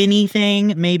doesn't do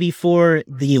anything maybe for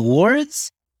the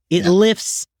awards, it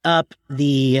lifts up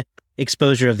the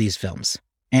exposure of these films.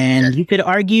 And you could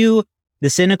argue the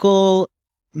cynical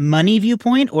money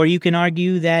viewpoint, or you can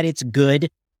argue that it's good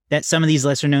that some of these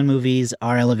lesser known movies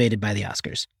are elevated by the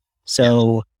Oscars.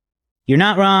 So you're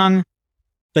not wrong,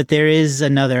 but there is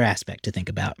another aspect to think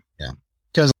about.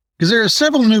 Because there are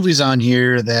several movies on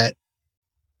here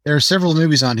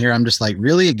I'm just like,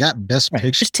 really? It got Best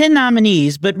Picture? There's 10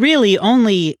 nominees, but really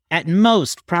only at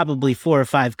most probably 4 or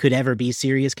 5 could ever be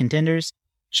serious contenders.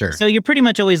 Sure. So you're pretty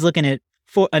much always looking at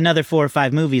another 4 or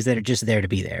 5 movies that are just there to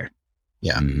be there.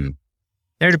 Yeah. Mhm.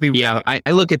 There to be. Yeah, I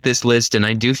look at this list and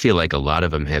I do feel like a lot of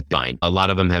them have fine. A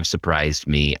lot of them have surprised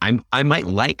me. I might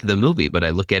like the movie, but I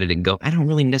look at it and go, I don't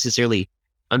really necessarily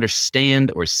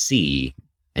understand or see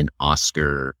an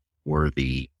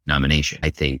Oscar-worthy nomination.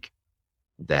 I think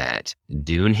that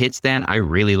Dune hits that. I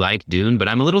really like Dune, but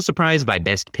I'm a little surprised by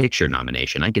Best Picture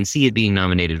nomination. I can see it being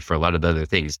nominated for a lot of the other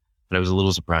things, but I was a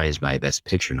little surprised by Best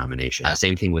Picture nomination.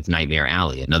 Same thing with Nightmare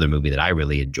Alley, another movie that I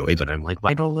really enjoy, but I'm like,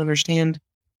 well, I don't understand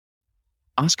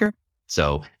Oscar.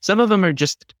 So some of them are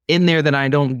just in there that I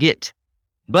don't get,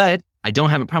 but I don't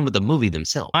have a problem with the movie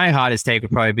themselves. My hottest take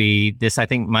would probably be this. I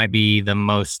think might be the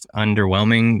most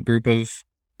underwhelming group of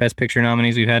Best Picture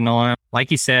nominees we've had in a while. Like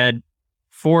you said,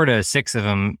 4 to 6 of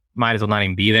them might as well not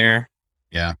even be there.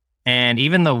 Yeah. And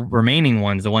even the remaining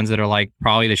ones, the ones that are like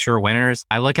probably the sure winners,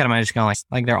 I look at them, I just go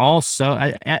like they're all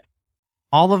so,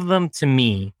 all of them to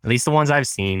me, at least the ones I've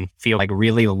seen, feel like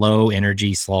really low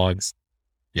energy slugs.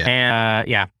 Yeah.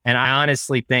 And and I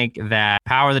honestly think that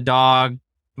Power of the Dog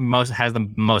has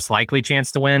the most likely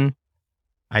chance to win.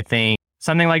 I think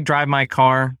something like Drive My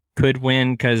Car could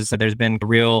win because there's been a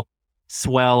real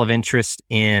swell of interest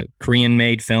in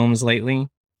Korean-made films lately.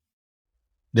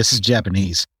 This is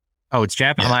Japanese. Oh, it's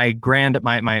Japanese.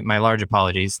 Yeah. My large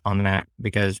apologies on that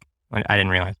because I didn't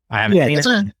realize I haven't seen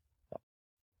it.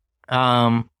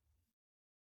 Right.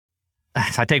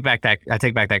 I take back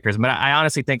that, Chris. But I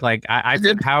honestly think like I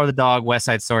think Power of the Dog, West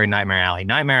Side Story, Nightmare Alley.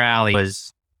 Nightmare Alley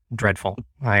was dreadful.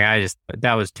 Like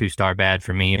that was 2-star bad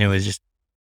for me. It was just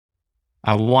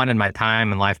I wanted my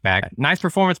time and life back. Nice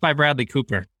performance by Bradley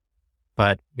Cooper,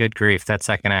 but good grief, that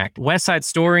second act. West Side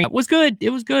Story was good.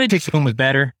 It was good. Tick Boom was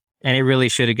better, and it really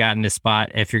should have gotten this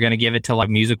spot. If you're going to give it to like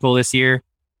musical this year,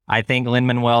 I think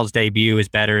Lin-Manuel's debut is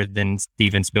better than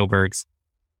Steven Spielberg's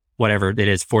whatever it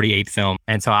is, 48th film.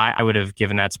 And so I would have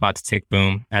given that spot to Tick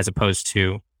Boom as opposed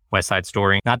to West Side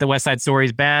Story. Not that West Side Story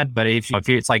is bad, but if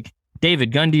it's like,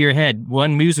 David, gun to your head,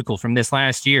 one musical from this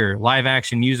last year, live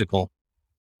action musical,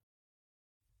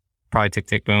 probably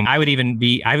Tick Boom. I would even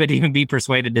be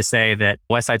persuaded to say that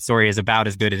West Side Story is about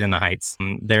as good as In the Heights.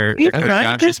 You're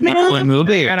trying to piss me off.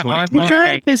 You're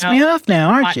trying to piss me off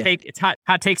now, aren't you? It's hot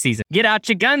take season. Get out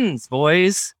your guns,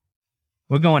 boys.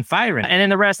 We're going firing. And then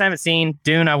the rest I haven't seen.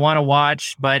 Dune, I want to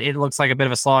watch, but it looks like a bit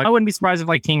of a slog. I wouldn't be surprised if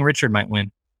like King Richard might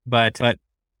win, but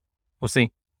we'll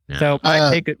see. Yeah. So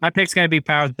my pick's going to be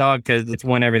Power of the Dog because it's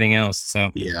won everything else.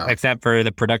 So except for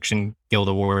the Production Guild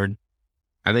Award.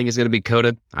 I think it's going to be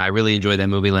Coda. I really enjoyed that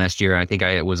movie last year. I think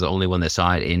I was the only one that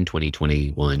saw it in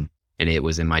 2021, and it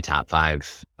was in my top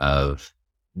 5 of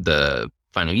the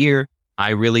final year.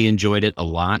 I really enjoyed it a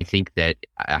lot. I think that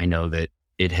I know that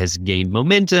it has gained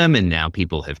momentum, and now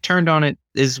people have turned on it,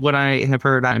 is what I have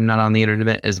heard. I'm not on the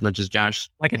internet as much as Josh.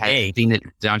 Like a day. Seen it.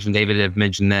 Josh and David have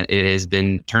mentioned that it has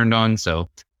been turned on, so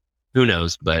who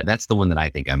knows? But that's the one that I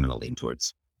think I'm going to lean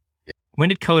towards. When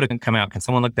did Coda come out? Can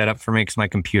someone look that up for me? Because my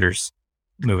computer's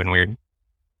moving weird.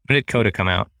 When did Coda come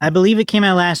out? I believe it came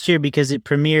out last year because it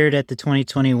premiered at the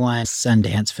 2021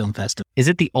 Sundance Film Festival. Is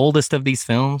it the oldest of these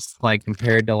films, like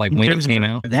compared to like when it came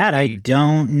out? That I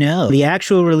don't know. The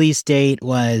actual release date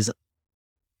was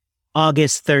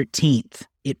August 13th.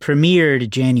 It premiered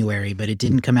January, but it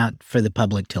didn't come out for the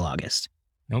public till August.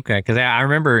 Okay, because I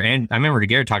remember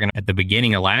Daguerre talking at the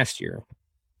beginning of last year.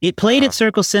 It played at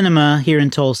Circle Cinema here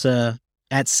in Tulsa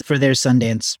for their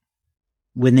Sundance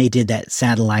when they did that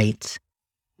satellite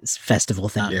festival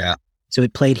thing. Yeah. So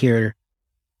it played here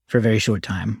for a very short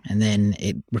time, and then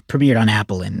it premiered on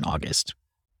Apple in August.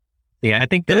 Yeah, I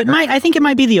think I think it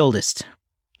might be the oldest.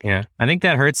 Yeah, I think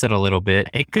that hurts it a little bit.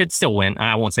 It could still win.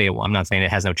 I won't say I'm not saying it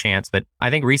has no chance, but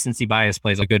I think recency bias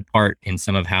plays a good part in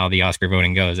some of how the Oscar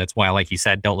voting goes. That's why, like you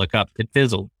said, Don't Look Up, it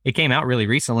fizzled. It came out really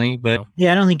recently, but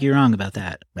yeah, I don't think you're wrong about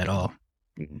that at all.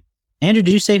 Andrew,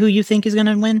 did you say who you think is going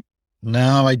to win?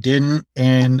 No, I didn't.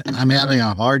 And I'm having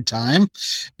a hard time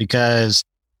because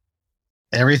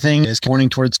everything is pointing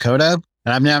towards Coda.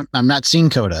 And I'm not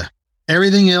seeing Coda.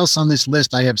 Everything else on this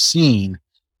list I have seen.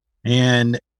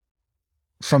 And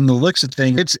from the looks of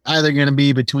things, it's either going to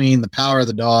be between The Power of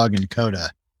the Dog and Coda.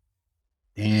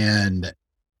 And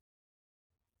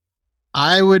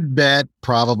I would bet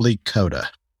probably Coda.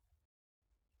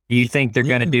 You think they're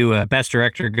going to do Best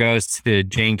Director goes to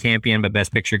Jane Campion, but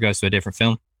Best Picture goes to a different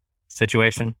film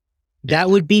situation? That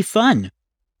would be fun.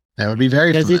 That would be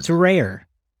very fun. Because it's rare.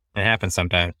 It happens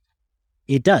sometimes.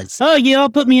 It does. Oh, you all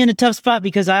put me in a tough spot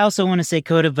because I also want to say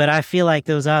Coda, but I feel like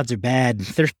those odds are bad.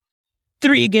 They're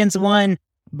 3-1,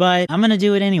 but I'm going to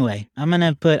do it anyway. I'm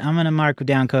going to mark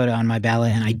down Coda on my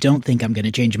ballot, and I don't think I'm going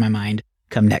to change my mind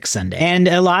come next Sunday. And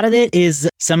a lot of it is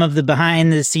some of the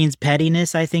behind the scenes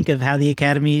pettiness, I think, of how the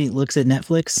Academy looks at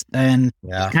Netflix, and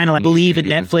kind of like believe that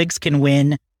Netflix can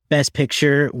win Best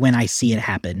Picture when I see it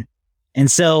happen. And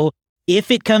so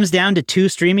if it comes down to 2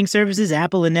 streaming services,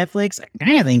 Apple and Netflix,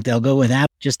 I think they'll go with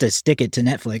Apple just to stick it to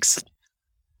Netflix.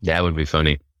 That would be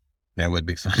funny. That would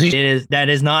be funny. That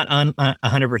is not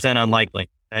 100% unlikely.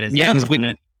 That is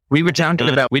we were talking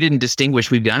about, we didn't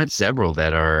distinguish. We've got several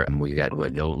that are, we got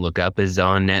what Don't Look Up is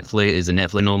on Netflix, is a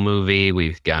Netflix movie.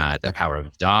 We've got The Power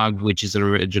of the Dog, which is an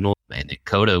original, and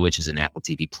Coda, which is an Apple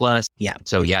TV Plus. Yeah.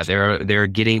 So yeah, we are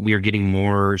getting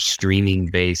more streaming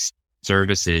based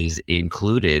services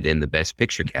included in the Best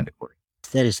Picture category.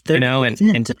 That is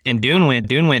 30. And Dune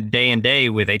went day and day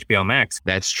with HBO Max.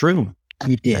 That's true.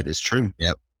 You did. That is true.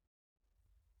 Yep.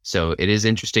 So it is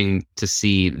interesting to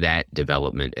see that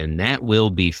development, and that will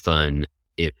be fun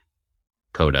if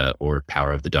Coda or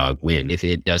Power of the Dog win. If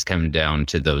it does come down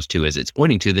to those two as it's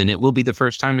pointing to, then it will be the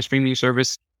first time a streaming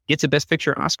service gets a Best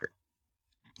Picture Oscar.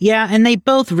 Yeah, and they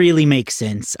both really make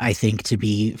sense, I think, to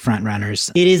be front runners.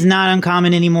 It is not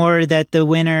uncommon anymore that the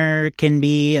winner can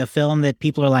be a film that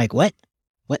people are like, what?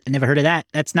 What? I never heard of that.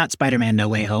 That's not Spider-Man No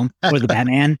Way Home or the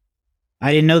Batman.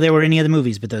 I didn't know there were any other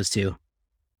movies but those two.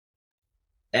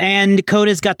 And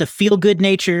Coda's got the feel-good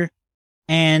nature,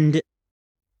 and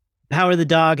Power of the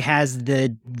Dog has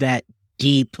that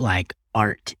deep, like,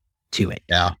 art to it.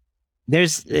 Yeah.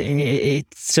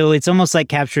 So it's almost like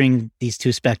capturing these two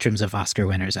spectrums of Oscar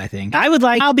winners, I think.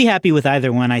 I'll be happy with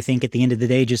either one, I think, at the end of the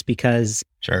day, just because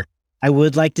Sure. I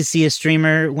would like to see a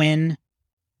streamer win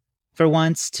for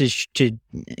once to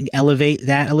elevate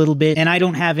that a little bit. And I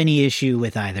don't have any issue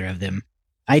with either of them.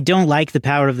 I don't like the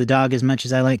Power of the Dog as much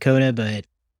as I like Coda, but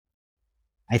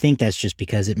I think that's just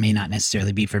because it may not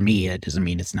necessarily be for me. It doesn't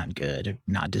mean it's not good or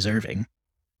not deserving.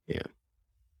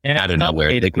 And I don't know where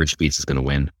Licorice Pizza is going to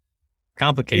win.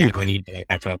 Complicated when you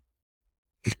act up.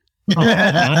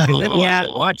 Yeah,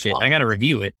 watch it. I got to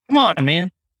review it. Come on,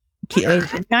 man.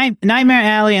 Nightmare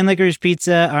Alley and Licorice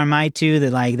Pizza are my two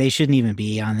that, like, they shouldn't even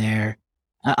be on there.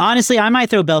 Honestly, I might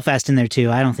throw Belfast in there too.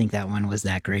 I don't think that one was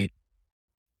that great.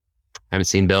 I haven't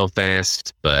seen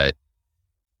Belfast, but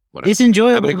whatever. It's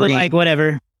enjoyable, but like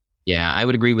whatever. Yeah, I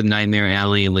would agree with Nightmare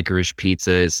Alley and Licorice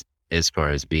Pizza as far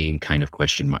as being kind of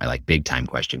like big time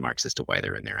question marks as to why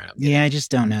they're in there. I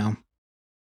just don't know.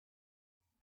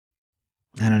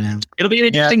 I don't know. It'll be an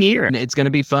interesting year, and it's going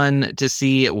to be fun to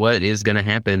see what is going to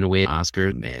happen with Oscar,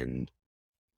 and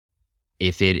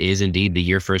if it is indeed the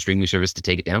year for a streaming service to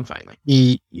take it down finally.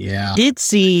 Yeah. Did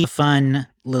see a fun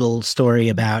little story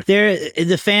about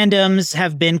the fandoms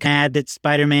have been mad that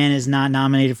Spider-Man is not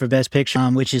nominated for Best Picture,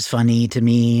 which is funny to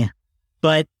me.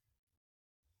 But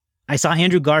I saw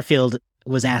Andrew Garfield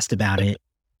was asked about it,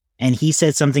 and he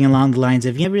said something along the lines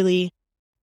of, really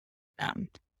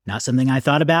not something I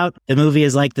thought about. The movie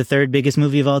is like the third biggest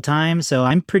movie of all time, so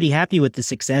I'm pretty happy with the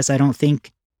success. I don't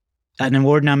think an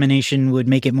award nomination would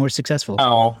make it more successful.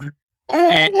 Oh,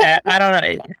 I don't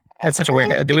know. That's such a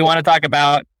weird. Do we want to talk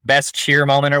about best cheer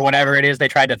moment or whatever it is they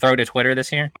tried to throw to Twitter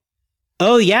this year?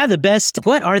 Oh yeah, the best.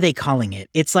 What are they calling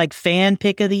it? It's like fan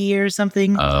pick of the year or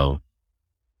something. Oh,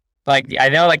 like I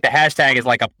know, like the hashtag is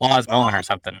like applause moment or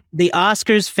something. The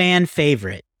Oscars fan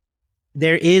favorite.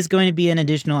 There is going to be an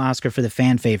additional Oscar for the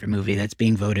fan favorite movie that's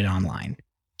being voted online.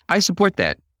 I support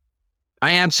that.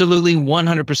 I absolutely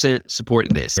 100% support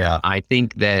this. Yeah. I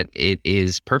think that it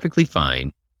is perfectly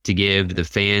fine to give the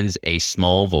fans a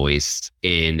small voice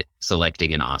in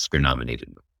selecting an Oscar nominated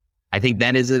movie. I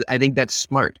think that's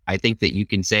smart. I think that you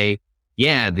can say,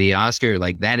 yeah, the Oscar,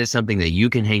 like that is something that you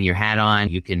can hang your hat on.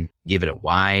 You can give it a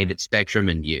wide spectrum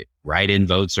and you write in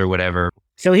votes or whatever.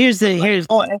 So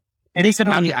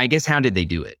I guess, how did they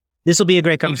do it? This will be a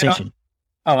great conversation.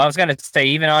 I was going to say,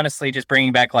 even honestly, just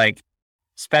bringing back like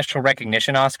special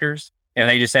recognition Oscars. And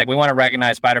they just said, we want to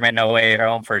recognize Spider-Man No Way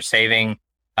Home for saving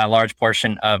a large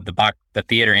portion of the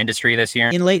theater industry this year.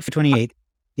 In late 28th,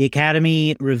 the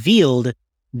Academy revealed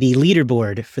the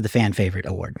leaderboard for the fan favorite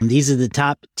award. And these are the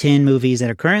top 10 movies that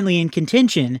are currently in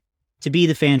contention to be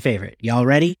the fan favorite. Y'all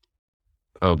ready?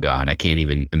 Oh God, I can't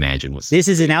even imagine what's This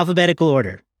is in alphabetical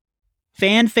order.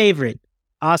 Fan favorite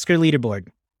Oscar leaderboard.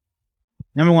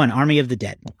 Number 1, Army of the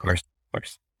Dead. Of course.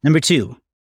 Number 2,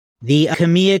 the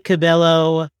Camilla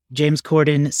Cabello, James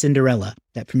Corden Cinderella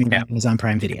that premiered on Amazon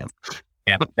Prime Video.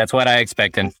 Yeah, that's what I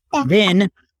expected. Then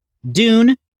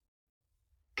Dune.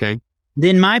 Okay.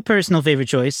 Then my personal favorite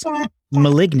choice,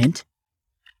 Malignant.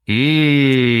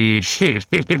 A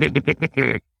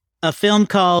film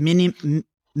called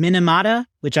Minamata,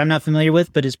 which I'm not familiar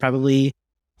with, but is probably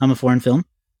a foreign film.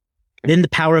 Then The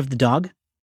Power of the Dog.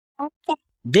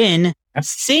 Then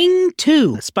Sing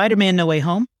 2, Spider-Man No Way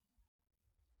Home.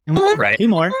 And Right. 2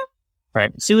 more.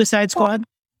 Right. Suicide Squad.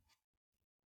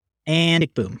 And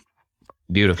Tick Boom.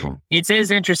 Beautiful. It is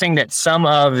interesting that some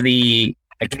of the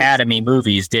Academy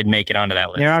movies did make it onto that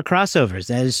list. There are crossovers.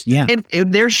 That is, yeah.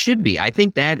 And there should be. I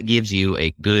think that gives you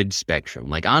a good spectrum.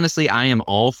 Like, honestly, I am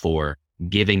all for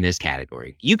giving this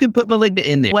category. You can put Malignant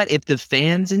in there. What if the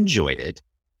fans enjoyed it?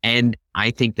 And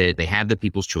I think that they have the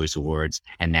People's Choice Awards,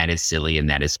 and that is silly and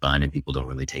that is fun, and people don't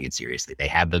really take it seriously. They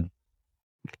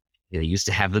used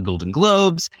to have the Golden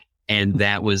Globes, and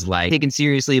that was like taken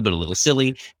seriously, but a little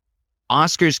silly.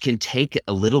 Oscars can take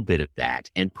a little bit of that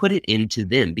and put it into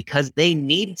them because they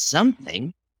need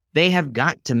something. They have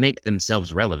got to make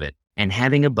themselves relevant. And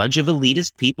having a bunch of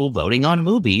elitist people voting on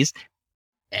movies,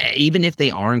 even if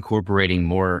they are incorporating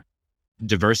more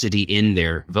diversity in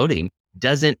their voting,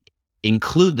 doesn't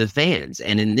include the fans.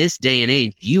 And in this day and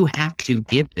age, you have to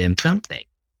give them something.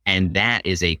 And that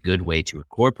is a good way to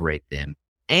incorporate them.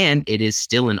 And it is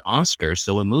still an Oscar.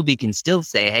 So a movie can still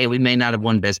say, hey, we may not have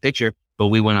won Best Picture, but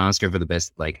we won Oscar for the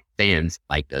best, like, fans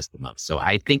liked us the most. So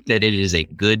I think that it is a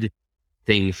good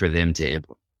thing for them to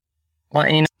implement.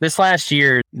 Well, this last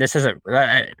year, this is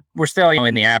we're still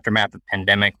in the aftermath of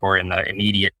pandemic or in the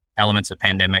immediate elements of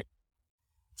pandemic.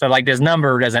 So like this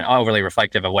number isn't overly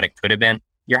reflective of what it could have been.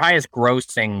 Your highest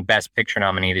grossing Best Picture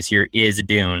nominee this year is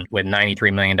Dune with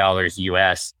 $93 million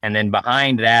US. And then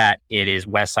behind that, it is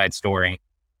West Side Story,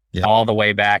 all the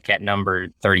way back at number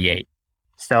 38.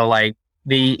 So like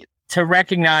to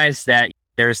recognize that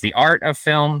there's the art of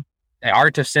film, the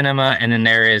art of cinema, and then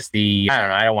there is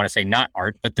I don't want to say not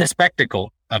art, but the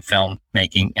spectacle of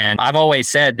filmmaking. And I've always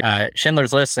said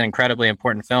Schindler's List is an incredibly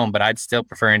important film, but I'd still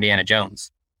prefer Indiana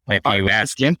Jones. If you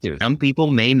ask, some people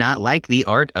may not like the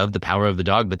art of The Power of the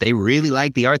Dog, but they really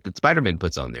like the art that Spider-Man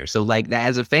puts on there. So like that,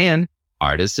 as a fan,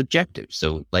 art is subjective.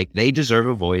 So like they deserve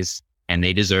a voice and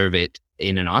they deserve it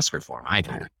in an Oscar form, I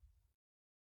think.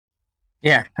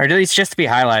 Yeah, or at least just to be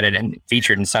highlighted and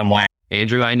featured in some way.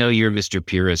 Andrew, I know you're Mr.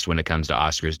 Purist when it comes to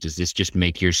Oscars. Does this just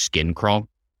make your skin crawl?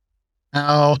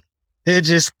 No,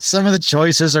 some of the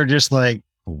choices are just like,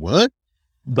 what?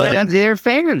 But they're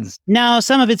fans. No,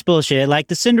 some of it's bullshit. Like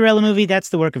the Cinderella movie, that's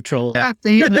the work of trolls.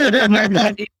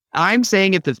 I'm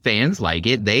saying if the fans like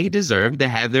it, they deserve to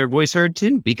have their voice heard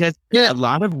too, because a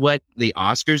lot of what the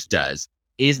Oscars does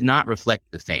is not reflect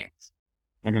the fans.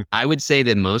 Mm-hmm. I would say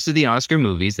that most of the Oscar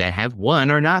movies that have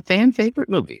won are not fan favorite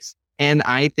movies. And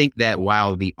I think that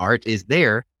while the art is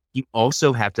there, you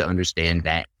also have to understand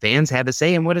that fans have a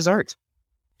say in what is art.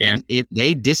 Yeah. And if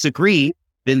they disagree,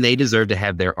 then they deserve to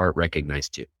have their art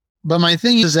recognized too. But my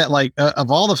thing is that like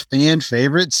of all the fan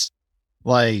favorites,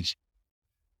 like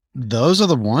those are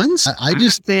the ones I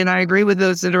just saying I agree with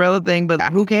the Cinderella thing, but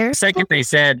who cares? The second they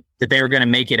said that they were going to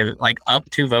make it like up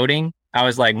to voting, I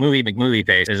was like, movie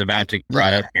face is about to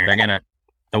right up here. They're going to,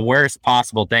 the worst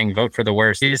possible thing, vote for the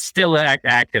worst. It is still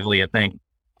actively a thing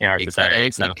in our society.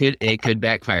 It could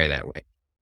backfire that way.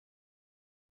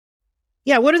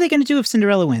 Yeah, what are they going to do if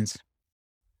Cinderella wins?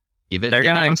 They're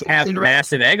going to have a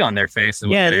massive egg on their face.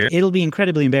 Yeah, it'll be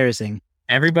incredibly embarrassing.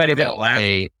 Everybody that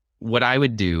laughs. What I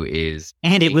would do is...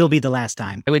 And it will be the last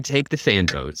time. I would take the fan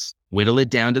votes, whittle it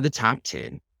down to the top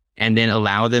 10, and then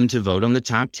allow them to vote on the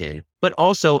top 10, but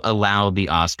also allow the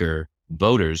Oscar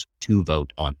voters to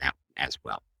vote on that as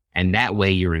well. And that way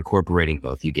you're incorporating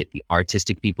both. You get the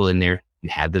artistic people in there, you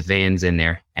have the fans in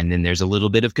there, and then there's a little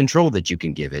bit of control that you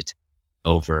can give it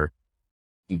over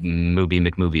movie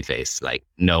McMovie face. Like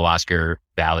no Oscar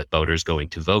ballot voters going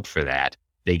to vote for that.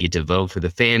 They get to vote for the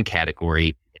fan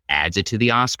category, adds it to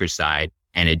the Oscar side,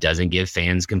 and it doesn't give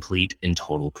fans complete and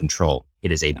total control.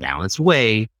 It is a balanced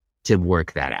way to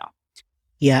work that out.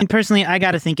 Yeah. And personally, I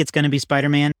got to think it's going to be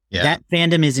Spider-Man. Yeah. That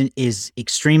fandom is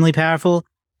extremely powerful.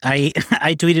 I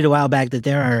tweeted a while back that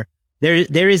there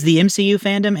is the MCU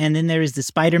fandom and then there is the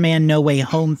Spider-Man No Way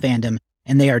Home fandom.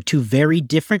 And they are two very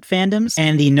different fandoms.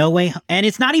 And and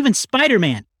it's not even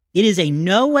Spider-Man. It is a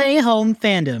No Way Home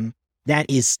fandom that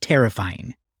is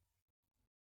terrifying.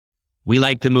 We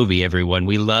like the movie, everyone.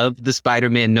 We love the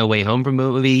Spider-Man No Way Home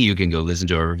movie. You can go listen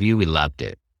to our review. We loved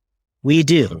it. We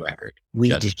do. For the record. We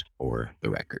Just do. For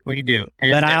the record. We do.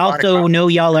 But I also know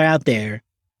y'all are out there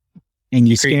and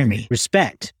you scare me.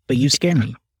 Respect, but you scare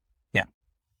me. Yeah.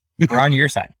 We're on your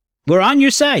side. We're on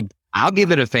your side. I'll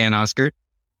give it a fan Oscar.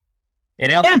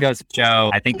 It also goes to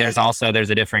show, I think there's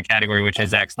a different category, which is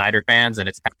Zack Snyder fans, and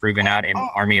it's proven out in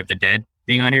Army of the Dead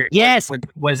being on here. Yes.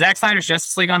 Was Zack Snyder's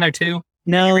Justice League on there too?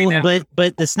 No,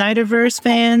 but the Snyderverse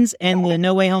fans and the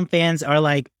No Way Home fans are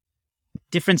like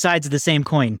different sides of the same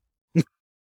coin.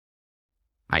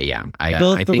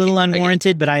 Both a little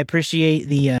unwarranted, but I appreciate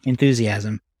the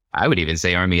enthusiasm. I would even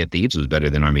say Army of Thieves was better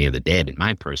than Army of the Dead, in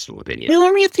my personal opinion. Well,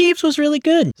 Army of Thieves was really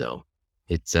good. So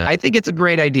I think it's a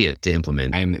great idea to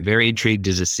implement. I'm very intrigued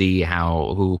to see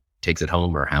who takes it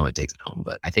home or how it takes it home.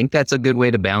 But I think that's a good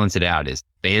way to balance it out is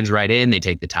fans write in, they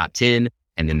take the top 10,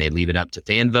 and then they leave it up to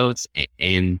fan votes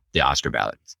and the Oscar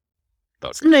ballots.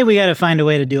 Someday we got to find a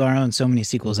way to do our own So Many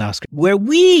Sequels Oscar, where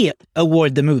we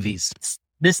award the movies.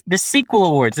 The sequel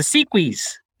awards, the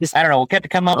sequies. I don't know. We'll get to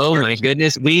come up. Oh my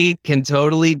goodness. We can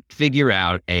totally figure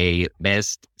out a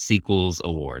best sequels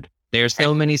award. There's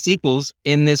so many sequels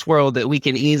in this world that we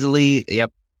can easily,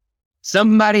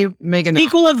 Somebody making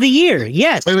Sequel of the year.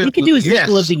 Yes, Wait, we can do a yes.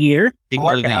 sequel of the year. sequel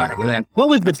of the year. What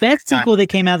was the best sequel that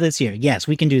came out this year? Yes,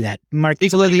 we can do that. Mark.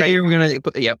 Sequel of the year. We're gonna.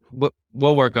 Yep.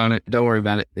 We'll work on it. Don't worry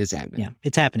about it. It's happening. Yeah,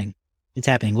 it's happening. It's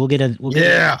happening. We'll get a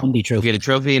Yeah. Wendy We'll trophy. get a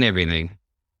trophy and everything.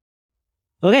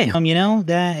 Okay, you know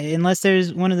that unless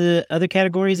there's one of the other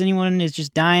categories anyone is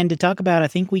just dying to talk about, I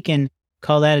think we can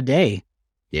call that a day.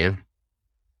 Yeah.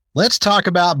 Let's talk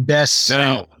about best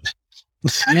No.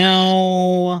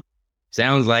 No,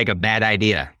 Sounds like a bad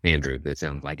idea, Andrew. That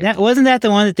sounds like that wasn't that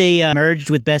the one that they merged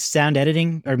with best sound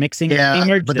editing or mixing. They Yeah,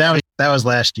 merged but them. that was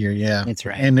last year. Yeah, That's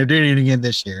right. and they're doing it again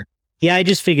this year. Yeah, I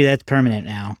just figured that's permanent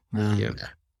now. Yeah.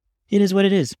 It is what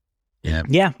it is. Yeah.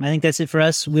 Yeah, I think that's it for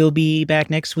us. We'll be back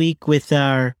next week with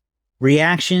our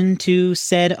reaction to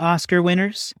said Oscar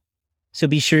winners. So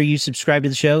be sure you subscribe to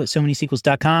the show at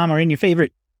somanysequels.com or in your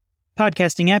favorite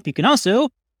podcasting app. You can also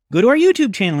go to our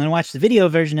YouTube channel and watch the video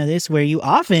version of this, where you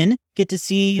often get to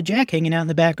see Jack hanging out in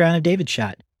the background of David's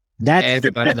shot. That's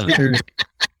Everybody knows.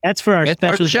 that's for our Best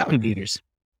part of special the show. computers.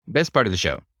 Best part of the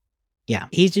show. Yeah,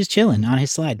 he's just chilling on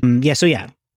his slide. So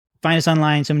find us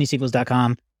online,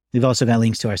 somanysequels.com. We've also got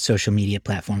links to our social media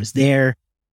platforms there.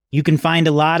 You can find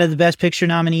a lot of the Best Picture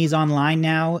nominees online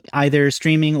now, either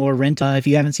streaming or rent if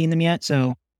you haven't seen them yet.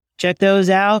 So check those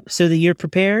out so that you're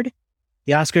prepared.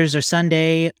 The Oscars are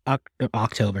Sunday,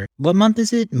 October. What month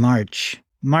is it? March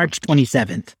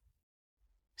 27th.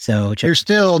 So check.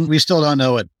 We still don't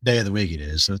know what day of the week it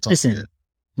is. So it's all Listen. good.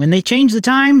 When they change the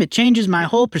time, it changes my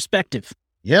whole perspective.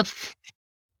 Yep.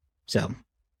 So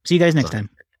see you guys next time.